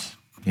acquire us,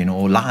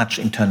 large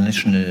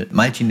international,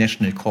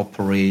 multinational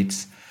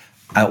corporates.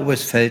 I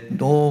always felt,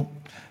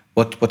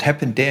 what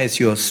happened there is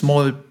you're a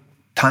small,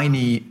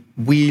 tiny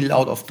wheel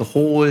out of the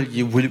hole.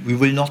 We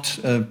will not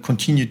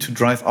continue to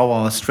drive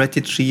our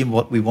strategy and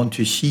what we want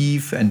to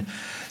achieve. And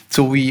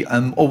so we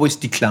always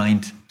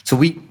declined. So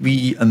we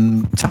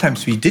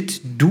sometimes we did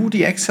do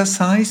the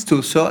exercise to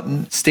a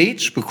certain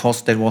stage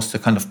because that was the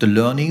kind of the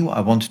learning.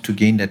 I wanted to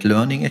gain that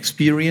learning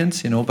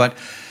experience, but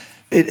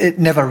it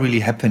never really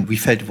happened. We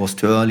felt it was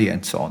too early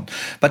and so on.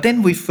 But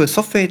then with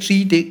Software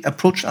AG, they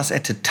approached us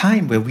at a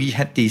time where we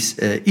had this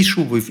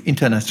issue with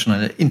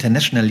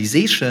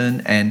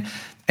internationalization and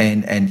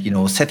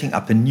setting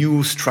up a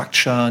new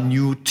structure,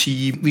 new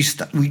team. We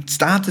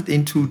started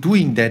into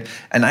doing that,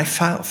 and I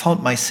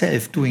found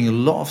myself doing a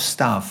lot of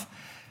stuff,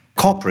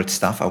 corporate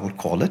stuff, I would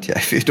call it,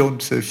 if you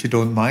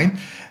don't mind,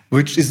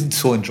 which isn't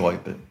so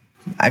enjoyable.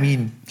 I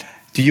mean,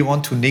 do you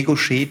want to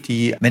negotiate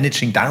the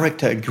managing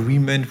director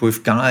agreement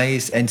with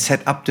guys and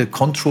set up the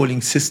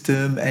controlling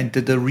system and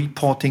the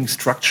reporting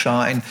structure?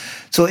 And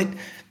so in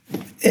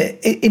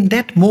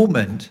that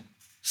moment,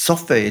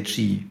 Software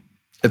AG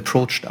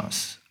approached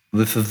us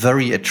with a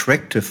very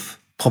attractive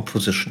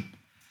proposition.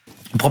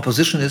 The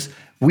proposition is,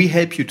 we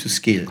help you to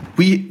scale.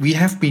 We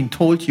have been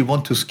told you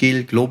want to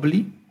scale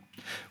globally.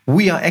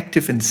 We are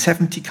active in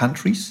 70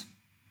 countries.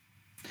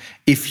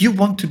 If you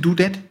want to do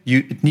that,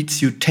 it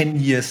needs you 10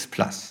 years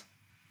plus.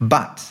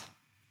 But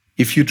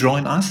if you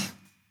join us,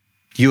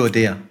 you are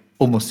there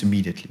almost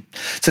immediately.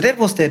 So that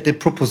was the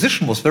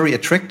proposition was very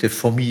attractive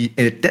for me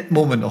at that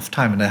moment of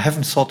time. And I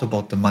haven't thought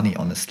about the money,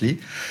 honestly.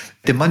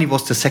 The money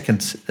was the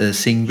second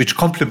thing which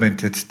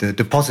complemented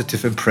the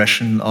positive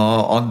impression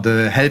on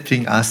the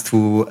helping us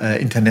to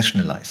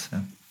internationalize.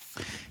 Yeah.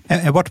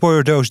 And what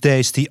were those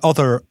days the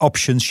other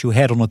options you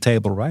had on the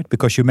table, right?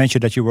 Because you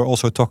mentioned that you were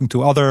also talking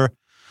to other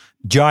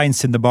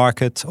giants in the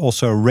market,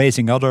 also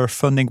raising other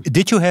funding.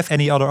 Did you have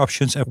any other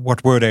options? And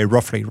what were they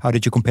roughly? How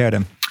did you compare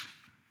them?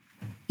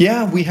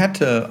 Yeah, we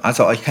had,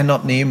 I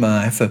cannot name,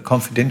 I have a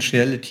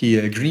confidentiality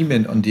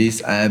agreement on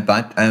this,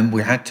 but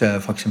we had,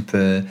 for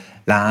example,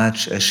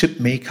 large ship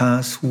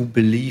makers who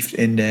believed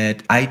in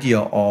that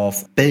idea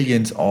of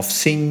billions of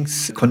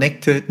things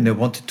connected, and they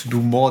wanted to do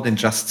more than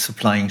just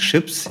supplying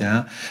ships,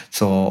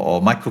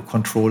 or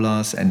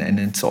microcontrollers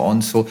and so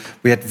on. So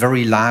we had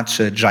very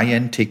large,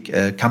 gigantic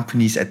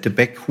companies at the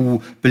back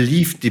who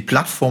believed the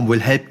platform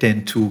will help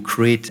them to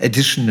create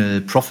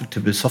additional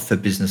profitable software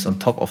business on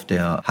top of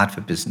their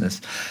hardware business.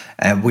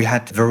 We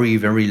had very,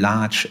 very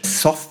large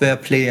software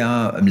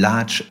player,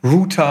 large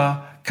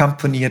router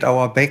company at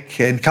our back,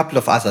 and a couple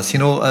of others.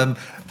 I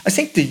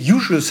think the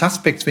usual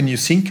suspects when you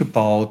think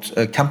about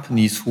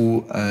companies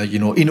who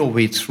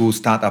innovate through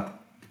startup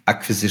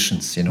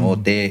acquisitions,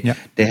 they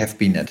have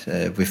been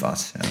with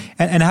us. Yeah.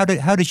 And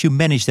how did you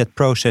manage that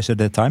process at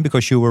that time?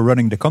 Because you were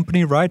running the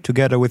company, right,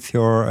 together with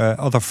your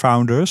other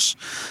founders.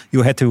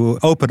 You had to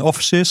open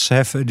offices,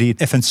 have the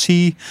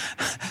F&C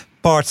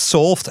part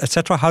solved,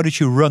 etc. How did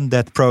you run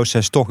that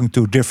process, talking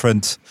to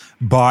different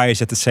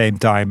buyers at the same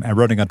time and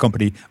running a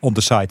company on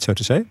the side, so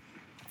to say?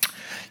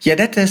 Yeah,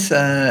 that is,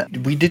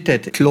 we did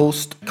that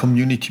closed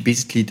community,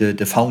 basically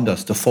the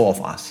founders, the four of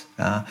us.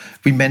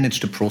 We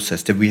managed the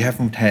process. That we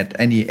haven't had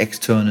any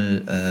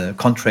external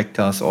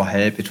contractors or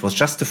help. It was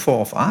just the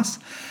four of us.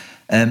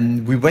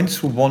 We went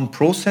through one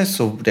process,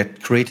 so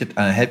that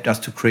helped us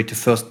to create the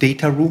first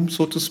data room,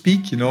 so to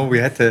speak. We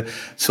had a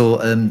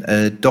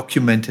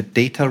documented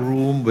data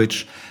room,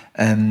 which,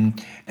 and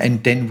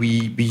then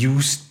we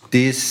used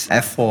this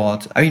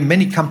effort. I mean,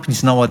 many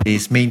companies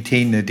nowadays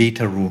maintain a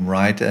data room,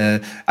 right?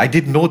 I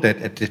didn't know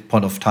that at that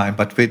point of time,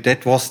 but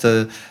that was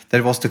the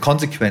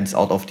consequence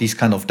out of these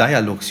kind of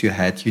dialogues you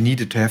had. You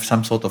needed to have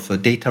some sort of a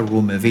data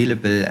room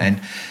available,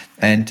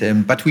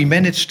 but we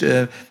managed.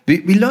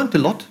 We learned a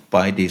lot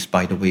by this.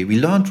 By the way, we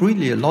learned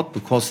really a lot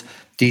because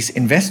these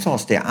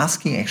investors, they're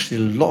asking actually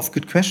a lot of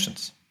good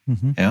questions.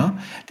 Mm-hmm. Yeah,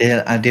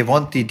 they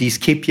want these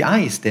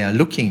KPIs they are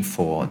looking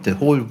for the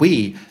whole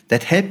way.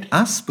 That helped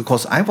us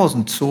because I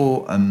wasn't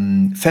so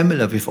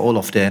familiar with all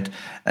of that.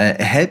 It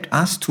helped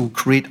us to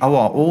create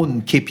our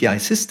own KPI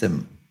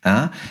system.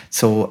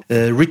 So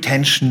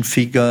retention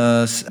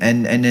figures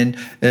and then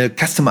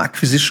customer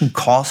acquisition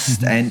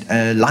cost and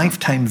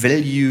lifetime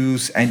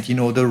values and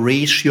the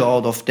ratio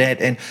out of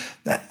that and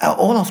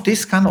all of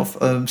this kind of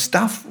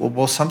stuff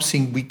was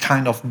something we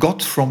kind of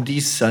got from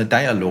these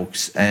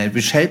dialogues,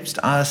 which helps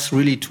us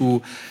really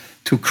to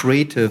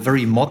create a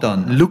very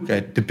modern look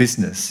at the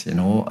business.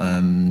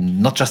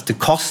 Not just the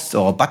costs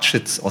or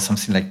budgets or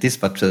something like this,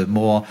 but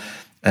more.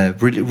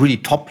 Really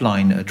top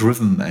line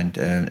driven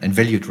and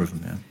value driven.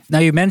 Yeah. Now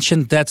you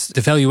mentioned that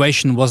the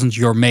valuation wasn't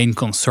your main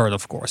concern,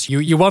 of course.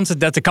 You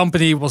wanted that the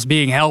company was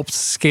being helped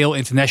scale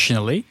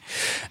internationally,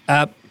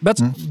 but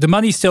the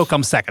money still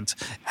comes second.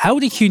 How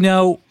did you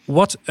know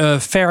what a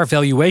fair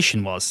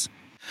valuation was?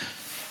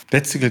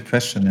 That's a good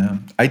question. Yeah.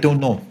 I don't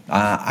know.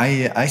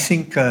 I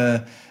think.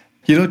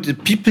 The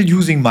people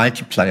using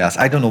multipliers.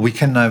 I don't know. We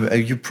can.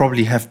 You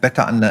probably have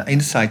better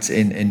insights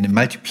in the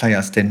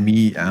multipliers than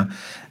me.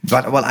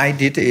 But what I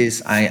did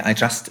is I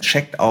just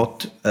checked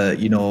out,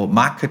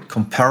 market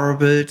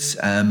comparables,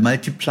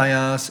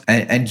 multipliers,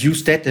 and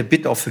used that a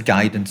bit of a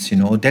guidance.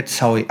 That's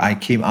how I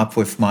came up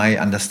with my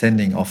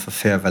understanding of a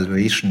fair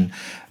valuation.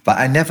 But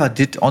I never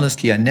did,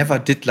 honestly, I never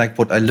did like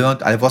what I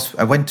learned. I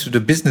went to the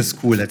business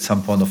school at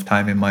some point of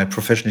time in my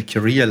professional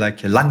career,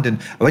 like London.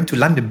 I went to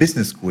London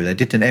Business School. I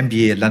did an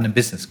MBA at London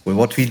Business School.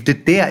 What we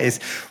did there is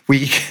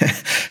we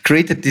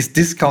created these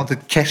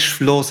discounted cash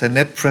flows and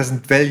net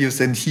present values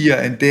and here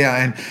and there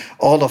and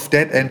all of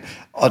that. And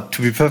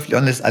to be perfectly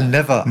honest, I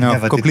never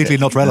completely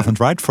not relevant,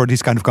 right, for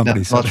these kind of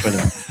companies. No, not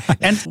relevant.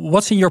 And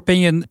what's, in your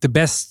opinion, the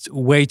best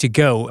way to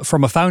go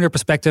from a founder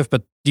perspective?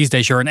 But these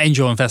days you're an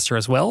angel investor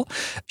as well.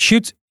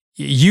 Should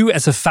you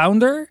as a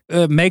founder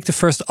make the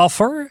first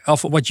offer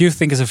of what you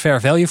think is a fair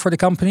value for the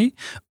company?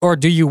 Or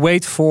do you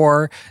wait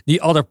for the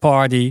other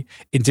party,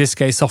 in this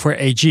case Software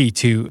AG,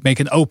 to make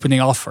an opening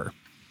offer?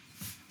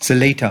 So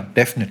later,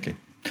 definitely.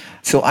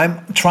 So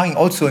I'm trying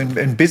also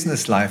in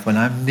business life, when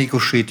I'm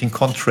negotiating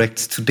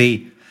contracts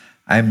today,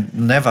 I'm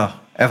never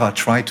ever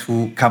try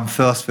to come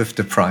first with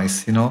the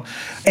price,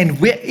 And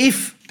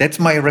that's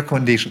my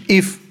recommendation,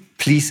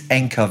 please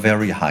anchor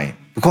very high.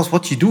 Because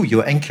what you do,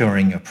 you're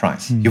anchoring a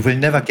price. You will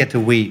never get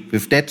away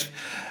with that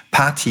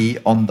party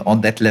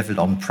on that level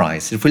on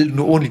price. It will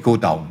only go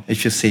down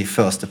if you say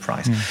first the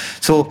price.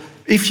 So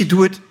if you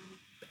do it,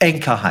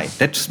 anchor high.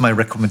 That's my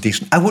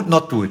recommendation. I would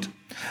not do it.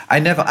 I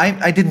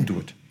didn't do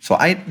it. So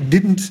I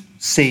didn't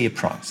say a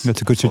price.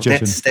 That's a good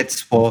suggestion.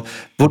 So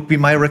would be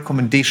my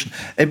recommendation.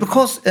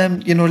 Because,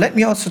 let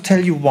me also tell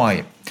you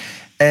why.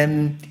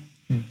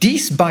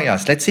 These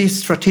buyers, let's say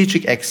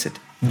strategic exit,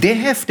 they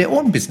have their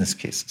own business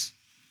cases.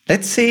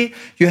 Let's say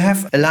you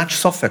have a large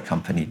software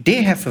company.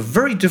 They have a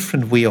very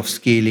different way of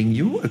scaling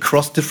you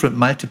across different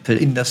multiple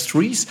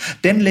industries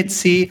than, let's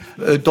say,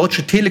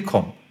 Deutsche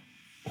Telekom,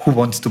 who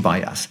wants to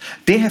buy us.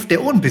 They have their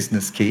own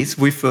business case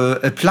with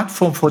a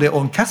platform for their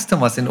own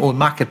customers and own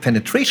market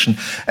penetration.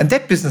 And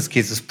that business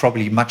case is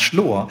probably much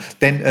lower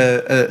than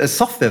a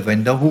software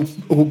vendor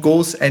who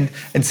goes and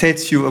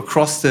sells you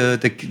across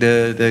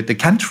the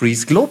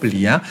countries globally.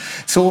 Yeah?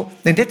 So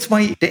and that's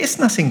why there is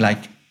nothing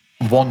like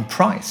one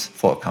price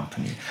for a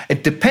company.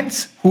 It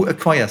depends who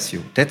acquires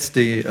you. That's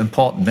the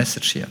important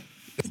message here.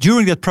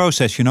 During that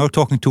process,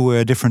 talking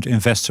to different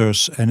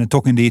investors and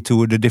talking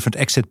to the different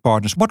exit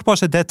partners, what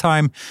was at that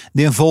time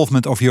the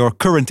involvement of your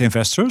current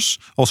investors,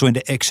 also in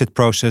the exit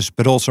process,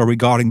 but also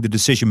regarding the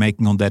decision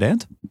making on that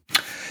end?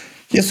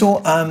 Yeah,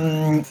 so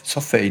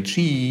Software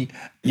AG,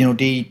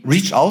 they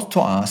reached out to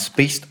us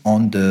based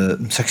on the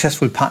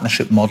successful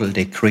partnership model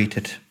they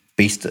created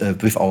based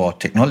with our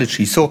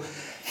technology. So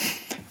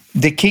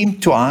they came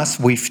to us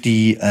with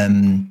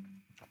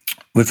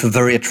with a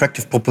very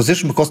attractive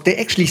proposition because they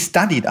actually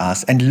studied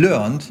us and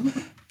learned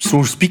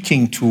through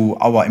speaking to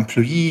our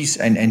employees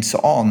and so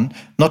on,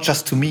 not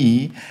just to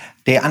me.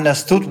 They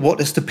understood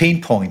what is the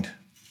pain point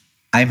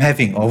I'm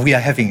having or we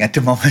are having at the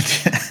moment.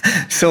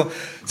 So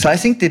I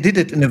think they did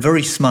it in a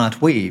very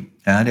smart way.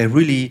 They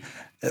really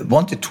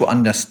wanted to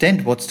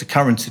understand what's the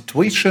current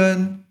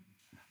situation,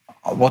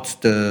 what's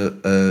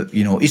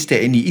is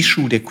there any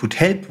issue they could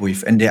help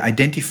with? And they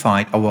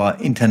identified our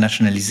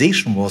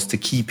internationalization was the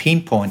key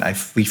pain point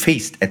we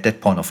faced at that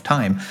point of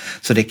time.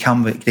 So they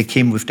came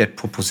with that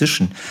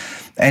proposition.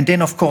 And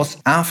then, of course,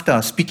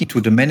 after speaking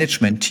to the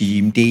management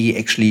team, they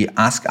actually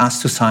asked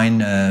us to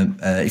sign,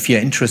 if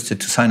you're interested,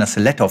 to sign us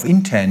a letter of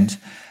intent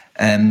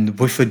and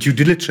with a due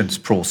diligence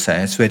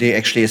process where they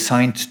actually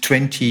assigned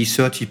 20,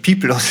 30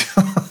 people or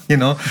so,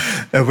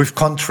 with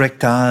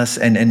contractors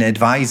and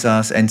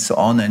advisors and so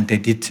on. And they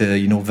did,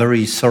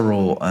 very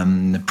thorough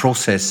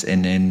process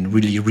and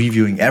really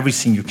reviewing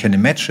everything you can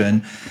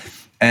imagine.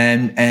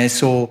 And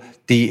so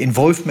the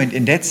involvement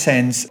in that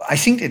sense, I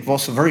think it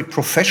was a very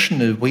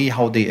professional way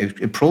how they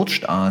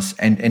approached us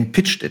and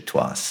pitched it to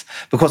us.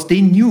 Because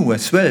they knew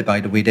as well, by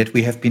the way, that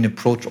we have been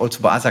approached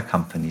also by other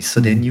companies. So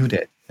they knew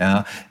that.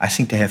 I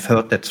think they have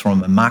heard that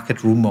from a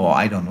market rumor or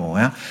I don't know.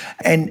 Yeah?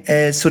 And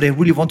so they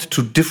really wanted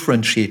to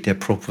differentiate their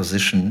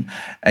proposition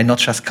and not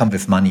just come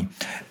with money.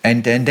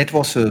 And that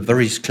was a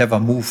very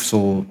clever move.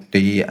 So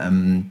they,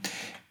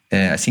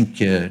 I think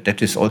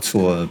that is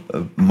also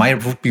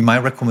would be my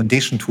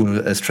recommendation to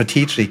a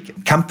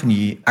strategic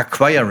company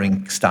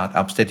acquiring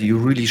startups, that you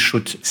really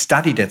should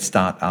study that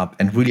startup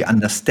and really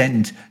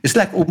understand. It's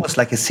like almost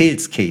like a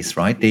sales case,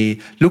 right? They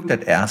looked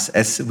at us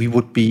as we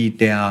would be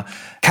their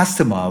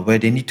customer, where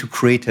they need to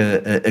create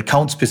a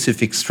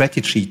account-specific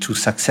strategy to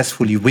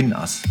successfully win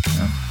us.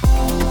 Yeah?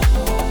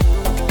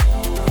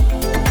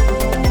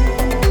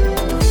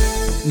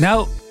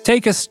 Now,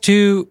 take us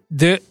to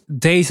the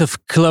days of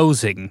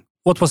closing.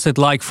 What was it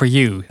like for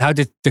you? How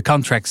did the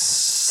contract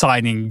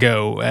signing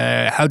go?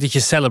 How did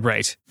you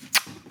celebrate?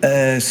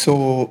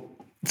 So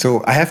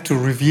I have to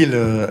reveal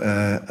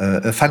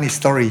a funny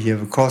story here,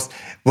 because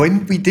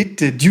when we did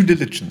the due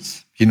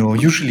diligence,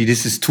 usually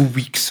this is 2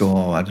 weeks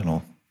or I don't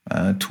know,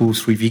 2 or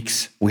 3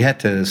 weeks. We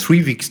had a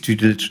 3 weeks due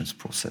diligence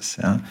process.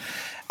 Yeah?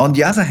 On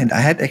the other hand,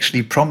 I had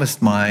actually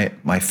promised my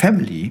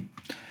family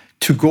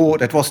to go,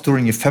 that was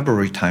during a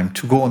February time,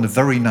 to go on a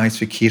very nice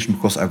vacation,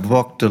 because I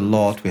worked a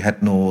lot. We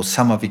had no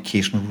summer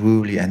vacation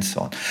really and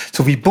so on.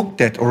 So we booked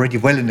that already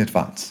well in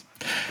advance.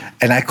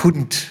 And I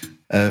couldn't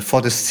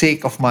for the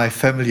sake of my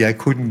family, I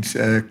couldn't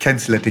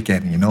cancel it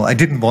again. I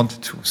didn't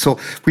want to. So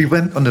we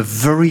went on a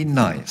very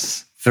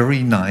nice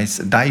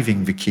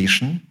diving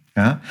vacation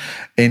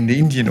in the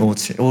Indian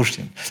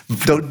Ocean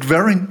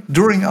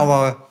during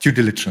our due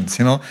diligence,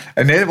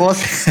 and it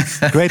was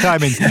great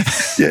timing.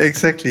 Yeah,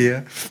 exactly.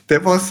 Yeah,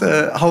 that was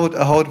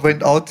how it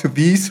went out to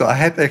be. So I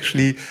had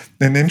actually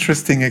an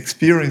interesting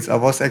experience. I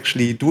was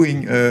actually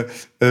doing a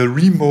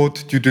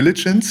remote due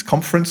diligence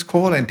conference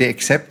call, and they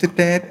accepted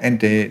that, and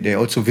they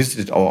also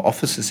visited our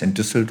offices in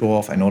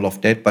Düsseldorf and all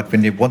of that. But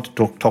when they wanted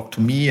to talk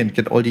to me and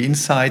get all the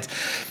insights,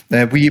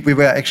 we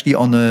were actually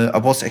I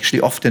was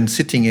actually often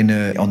sitting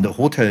on the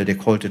hotel. They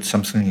called it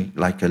something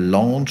like a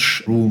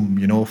lounge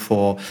room,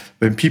 for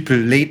when people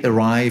late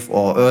arrive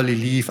or early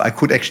leave. I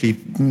could actually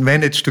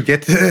manage to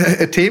get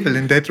a table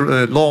in that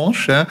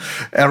lounge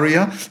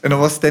area, and I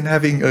was then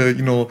having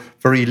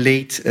very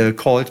late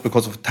calls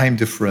because of time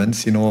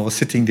difference. I was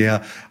sitting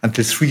there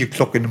until 3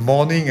 o'clock in the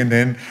morning, and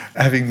then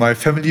having my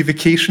family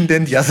vacation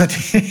then the other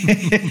day,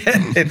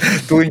 and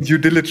doing due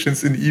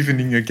diligence in the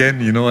evening again.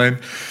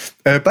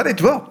 And but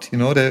it worked.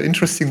 The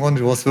interesting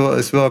one was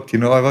it worked.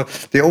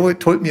 They always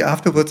told me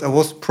afterwards I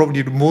was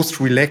probably the most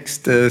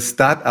relaxed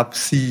startup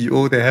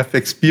CEO they have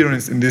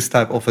experienced in this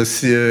type of a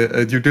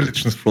due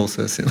diligence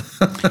process.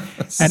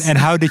 And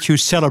how did you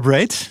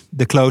celebrate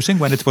the closing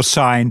when it was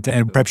signed,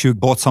 and perhaps you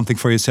bought something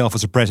for yourself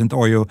as a present,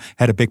 or you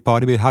had a big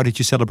party? How did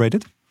you celebrate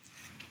it?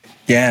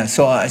 Yeah,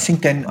 so I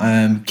think then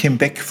came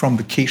back from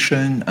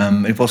vacation.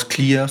 It was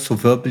clear. So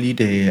verbally,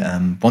 they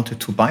wanted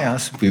to buy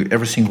us.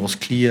 Everything was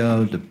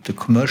clear. The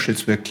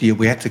commercials were clear.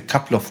 We had a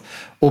couple of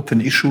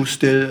open issues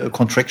still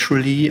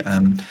contractually.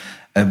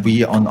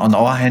 We on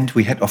our hand,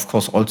 we had of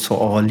course also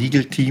our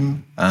legal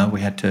team.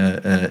 We had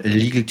a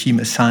legal team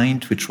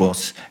assigned, which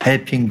was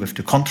helping with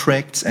the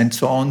contracts and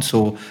so on.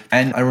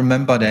 And I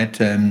remember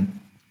that.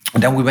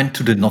 And then we went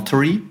to the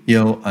notary.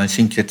 I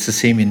think it's the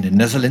same in the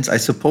Netherlands, I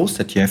suppose,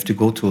 that you have to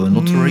go to a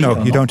notary.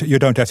 No, you don't. You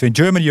don't have to. In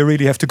Germany, you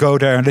really have to go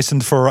there and listen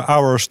for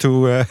hours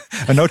to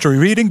a notary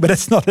reading. But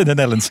it's not in the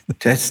Netherlands.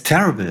 That's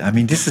terrible. I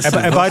mean, this is.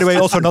 And by the way,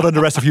 also not in the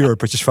rest of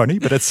Europe, which is funny.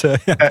 But it's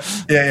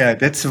yeah.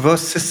 That's the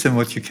worst system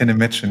what you can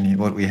imagine.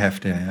 What we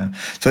have there. Yeah.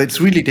 So it's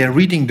really they're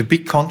reading the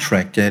big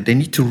contract. They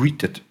need to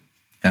read it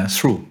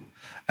through.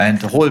 And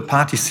the whole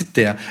party sit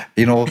there,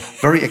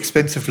 very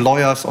expensive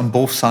lawyers on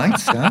both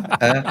sides.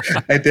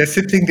 And they're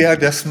sitting there,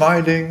 they're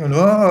smiling, and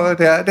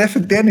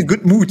they're in a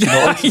good mood.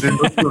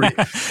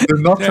 The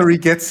notary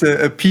gets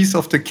a piece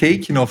of the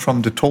cake,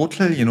 from the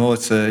total.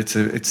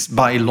 It's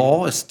by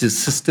law, it's the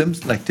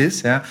systems like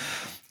this. Yeah,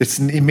 it's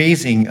an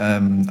amazing,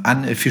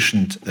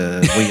 inefficient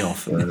way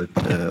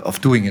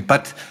of doing it.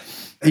 But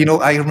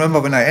I remember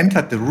when I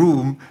entered the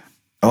room.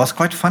 It was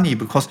quite funny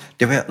because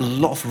there were a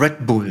lot of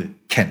Red Bull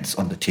cans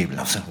on the table.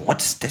 I was like,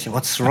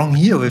 what's wrong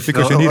here?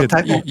 Because you need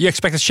it. You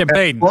expected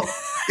champagne.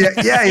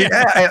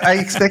 I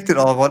expected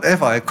or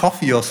whatever, a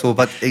coffee or so.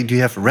 But do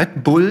you have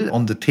Red Bull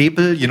on the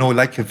table?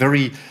 Like a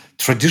very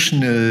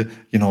traditional,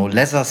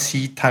 leather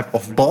seat type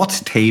of board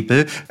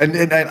table.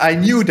 And I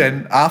knew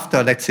then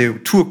after, let's say,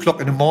 2 o'clock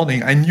in the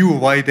morning, I knew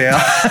why they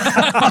are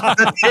on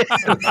the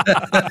table.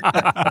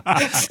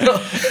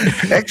 So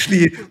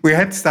actually, we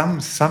had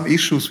some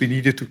issues we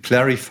needed to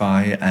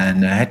clarify,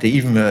 and I had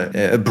even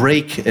a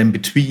break in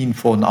between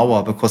for an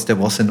hour because there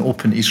was an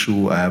open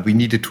issue we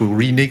needed to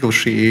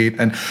renegotiate.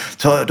 And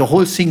so the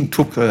whole thing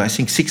took, I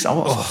think, 6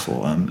 hours or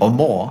so, or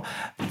more.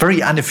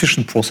 Very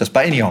inefficient process,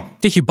 but anyhow.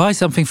 Did you buy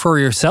something for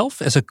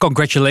yourself as a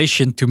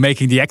congratulation to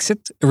making the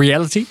exit a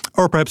reality?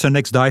 Or perhaps a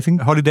next diving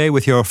holiday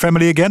with your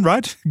family again,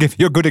 right? Give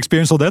you a good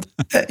experience on that.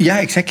 Yeah,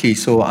 exactly.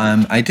 So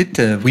I did.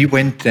 We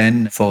went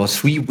then for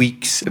 3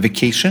 weeks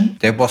vacation.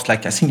 There was I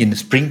think in the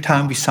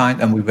springtime we signed,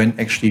 and we went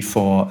actually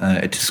for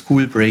at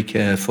school break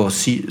for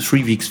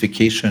 3 weeks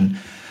vacation.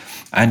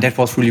 And that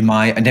was really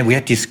and then we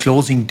had this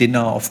closing dinner,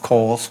 of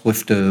course,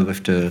 together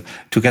with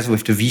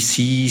the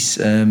VCs.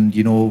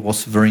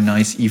 Was a very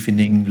nice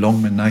evening,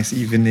 long and nice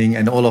evening,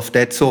 and all of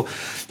that. So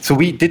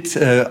we did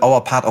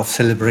our part of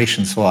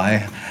celebration. So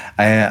I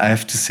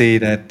have to say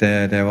that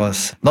there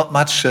was not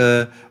much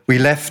we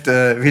left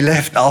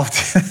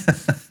out.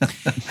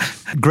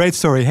 Great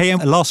story. Hey,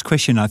 last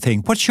question, I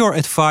think. What's your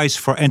advice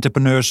for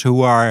entrepreneurs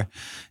who are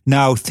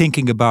now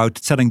thinking about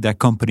selling their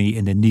company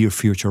in the near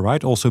future,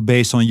 right? Also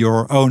based on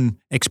your own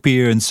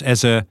experience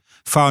as a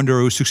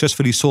founder who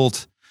successfully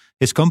sold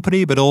his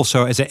company, but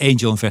also as an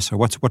angel investor.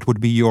 What would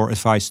be your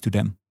advice to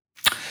them?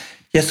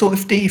 Yeah, so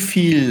if they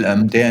feel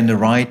they're in the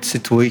right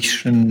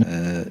situation,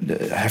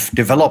 have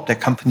developed their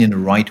company in the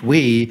right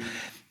way,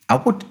 I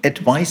would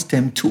advise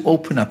them to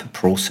open up a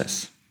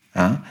process.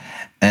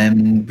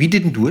 We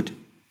didn't do it.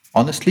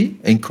 Honestly,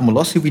 in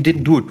Cumulocity, we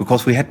didn't do it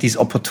because we had this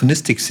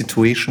opportunistic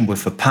situation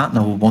with a partner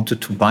who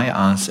wanted to buy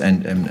us,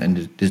 and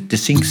the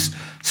things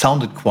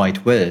sounded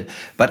quite well.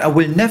 But I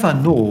will never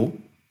know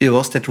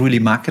was that really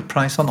market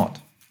price or not.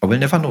 I will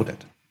never know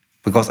that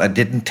because I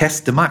didn't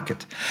test the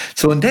market.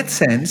 So in that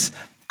sense,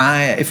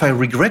 if I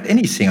regret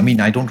anything,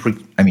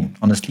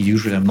 honestly,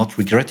 usually I'm not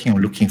regretting. I'm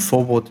looking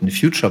forward in the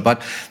future.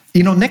 But,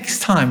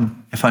 next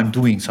time, if I'm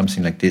doing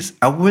something like this,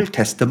 I will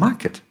test the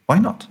market. Why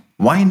not?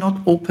 Why not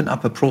open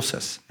up a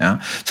process? Yeah.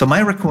 So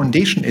my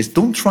recommendation is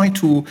don't try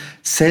to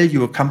sell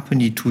your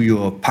company to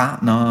your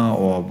partner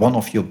or one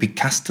of your big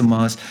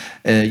customers.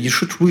 You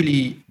should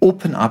really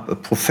open up a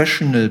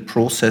professional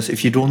process.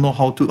 If you don't know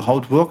how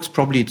it works,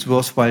 probably it's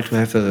worthwhile to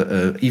have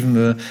an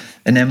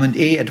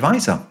M&A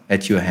advisor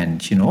at your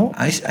hand.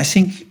 I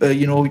think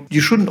you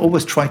shouldn't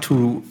always try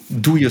to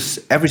do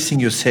everything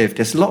yourself.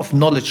 There's a lot of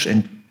knowledge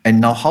and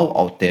know-how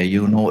out there.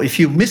 If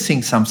you're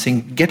missing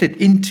something, get it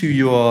into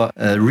your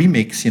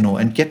remix,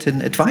 and get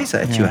an advisor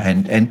at your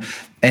hand,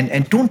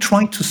 and don't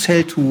try to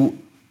sell to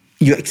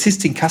your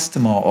existing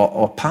customer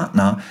or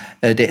partner.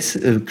 There's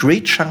a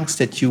great chance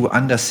that you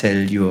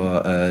undersell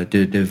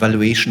the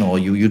valuation, or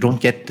you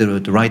don't get the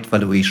right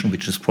valuation,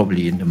 which is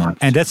probably in the market.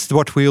 And that's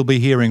what we'll be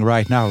hearing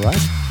right now, right?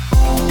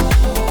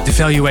 The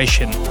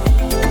valuation.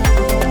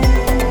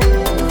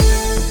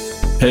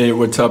 Hey,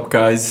 what's up,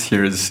 guys?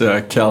 Here's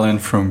Kellen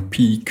from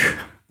Peak.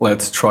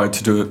 Let's try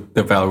to do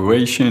the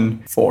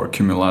valuation for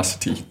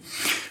Cumulocity.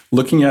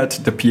 Looking at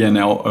the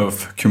P&L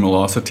of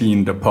Cumulocity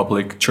in the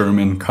public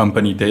German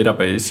company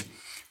database,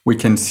 we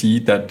can see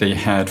that they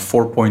had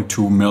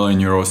 4.2 million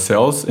euro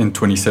sales in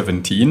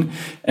 2017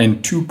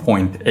 and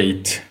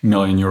 2.8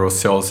 million euro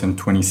sales in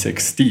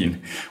 2016,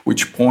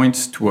 which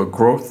points to a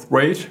growth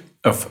rate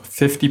of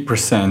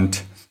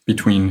 50%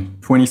 between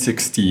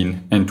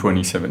 2016 and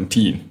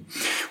 2017.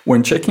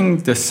 When checking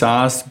the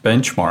SaaS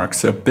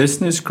benchmarks, a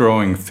business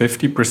growing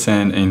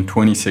 50% in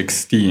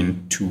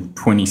 2016 to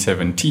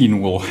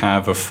 2017 will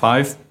have a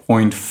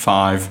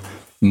 5.5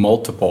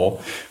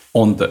 multiple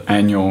on the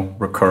annual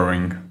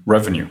recurring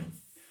revenue.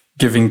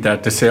 Given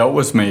that the sale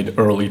was made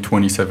early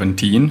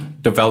 2017,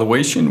 the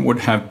valuation would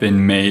have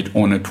been made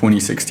on the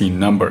 2016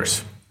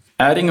 numbers.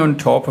 Adding on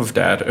top of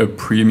that a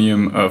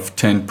premium of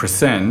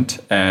 10%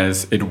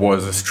 as it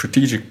was a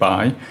strategic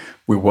buy,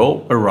 we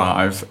will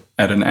arrive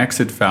at an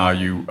exit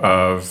value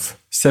of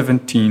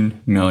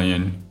 17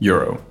 million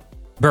euro.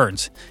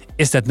 Bernd,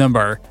 is that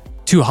number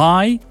too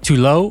high, too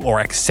low,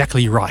 or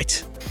exactly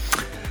right?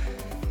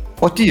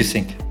 What do you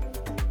think?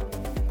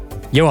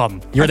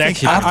 Johan, you're the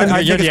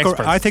expert.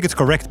 I think it's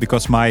correct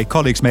because my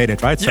colleagues made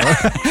it, right? So,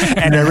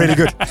 and they're really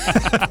good.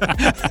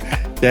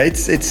 Yeah,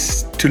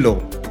 it's too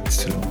low.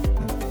 It's too low.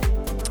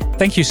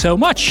 Thank you so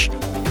much.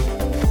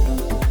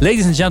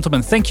 Ladies and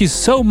gentlemen, thank you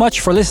so much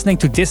for listening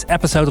to this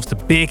episode of The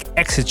Big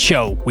Exit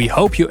Show. We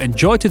hope you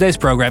enjoyed today's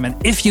program, and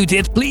if you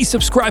did, please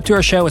subscribe to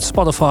our show at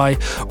Spotify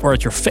or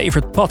at your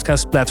favorite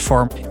podcast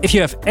platform. If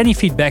you have any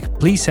feedback,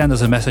 please send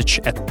us a message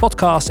at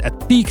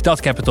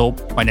podcast@peak.capital.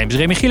 My name is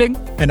Remy Gieling.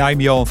 And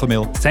I'm Johan van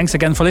Mil. Thanks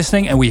again for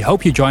listening, and we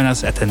hope you join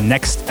us at the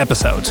next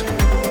episode.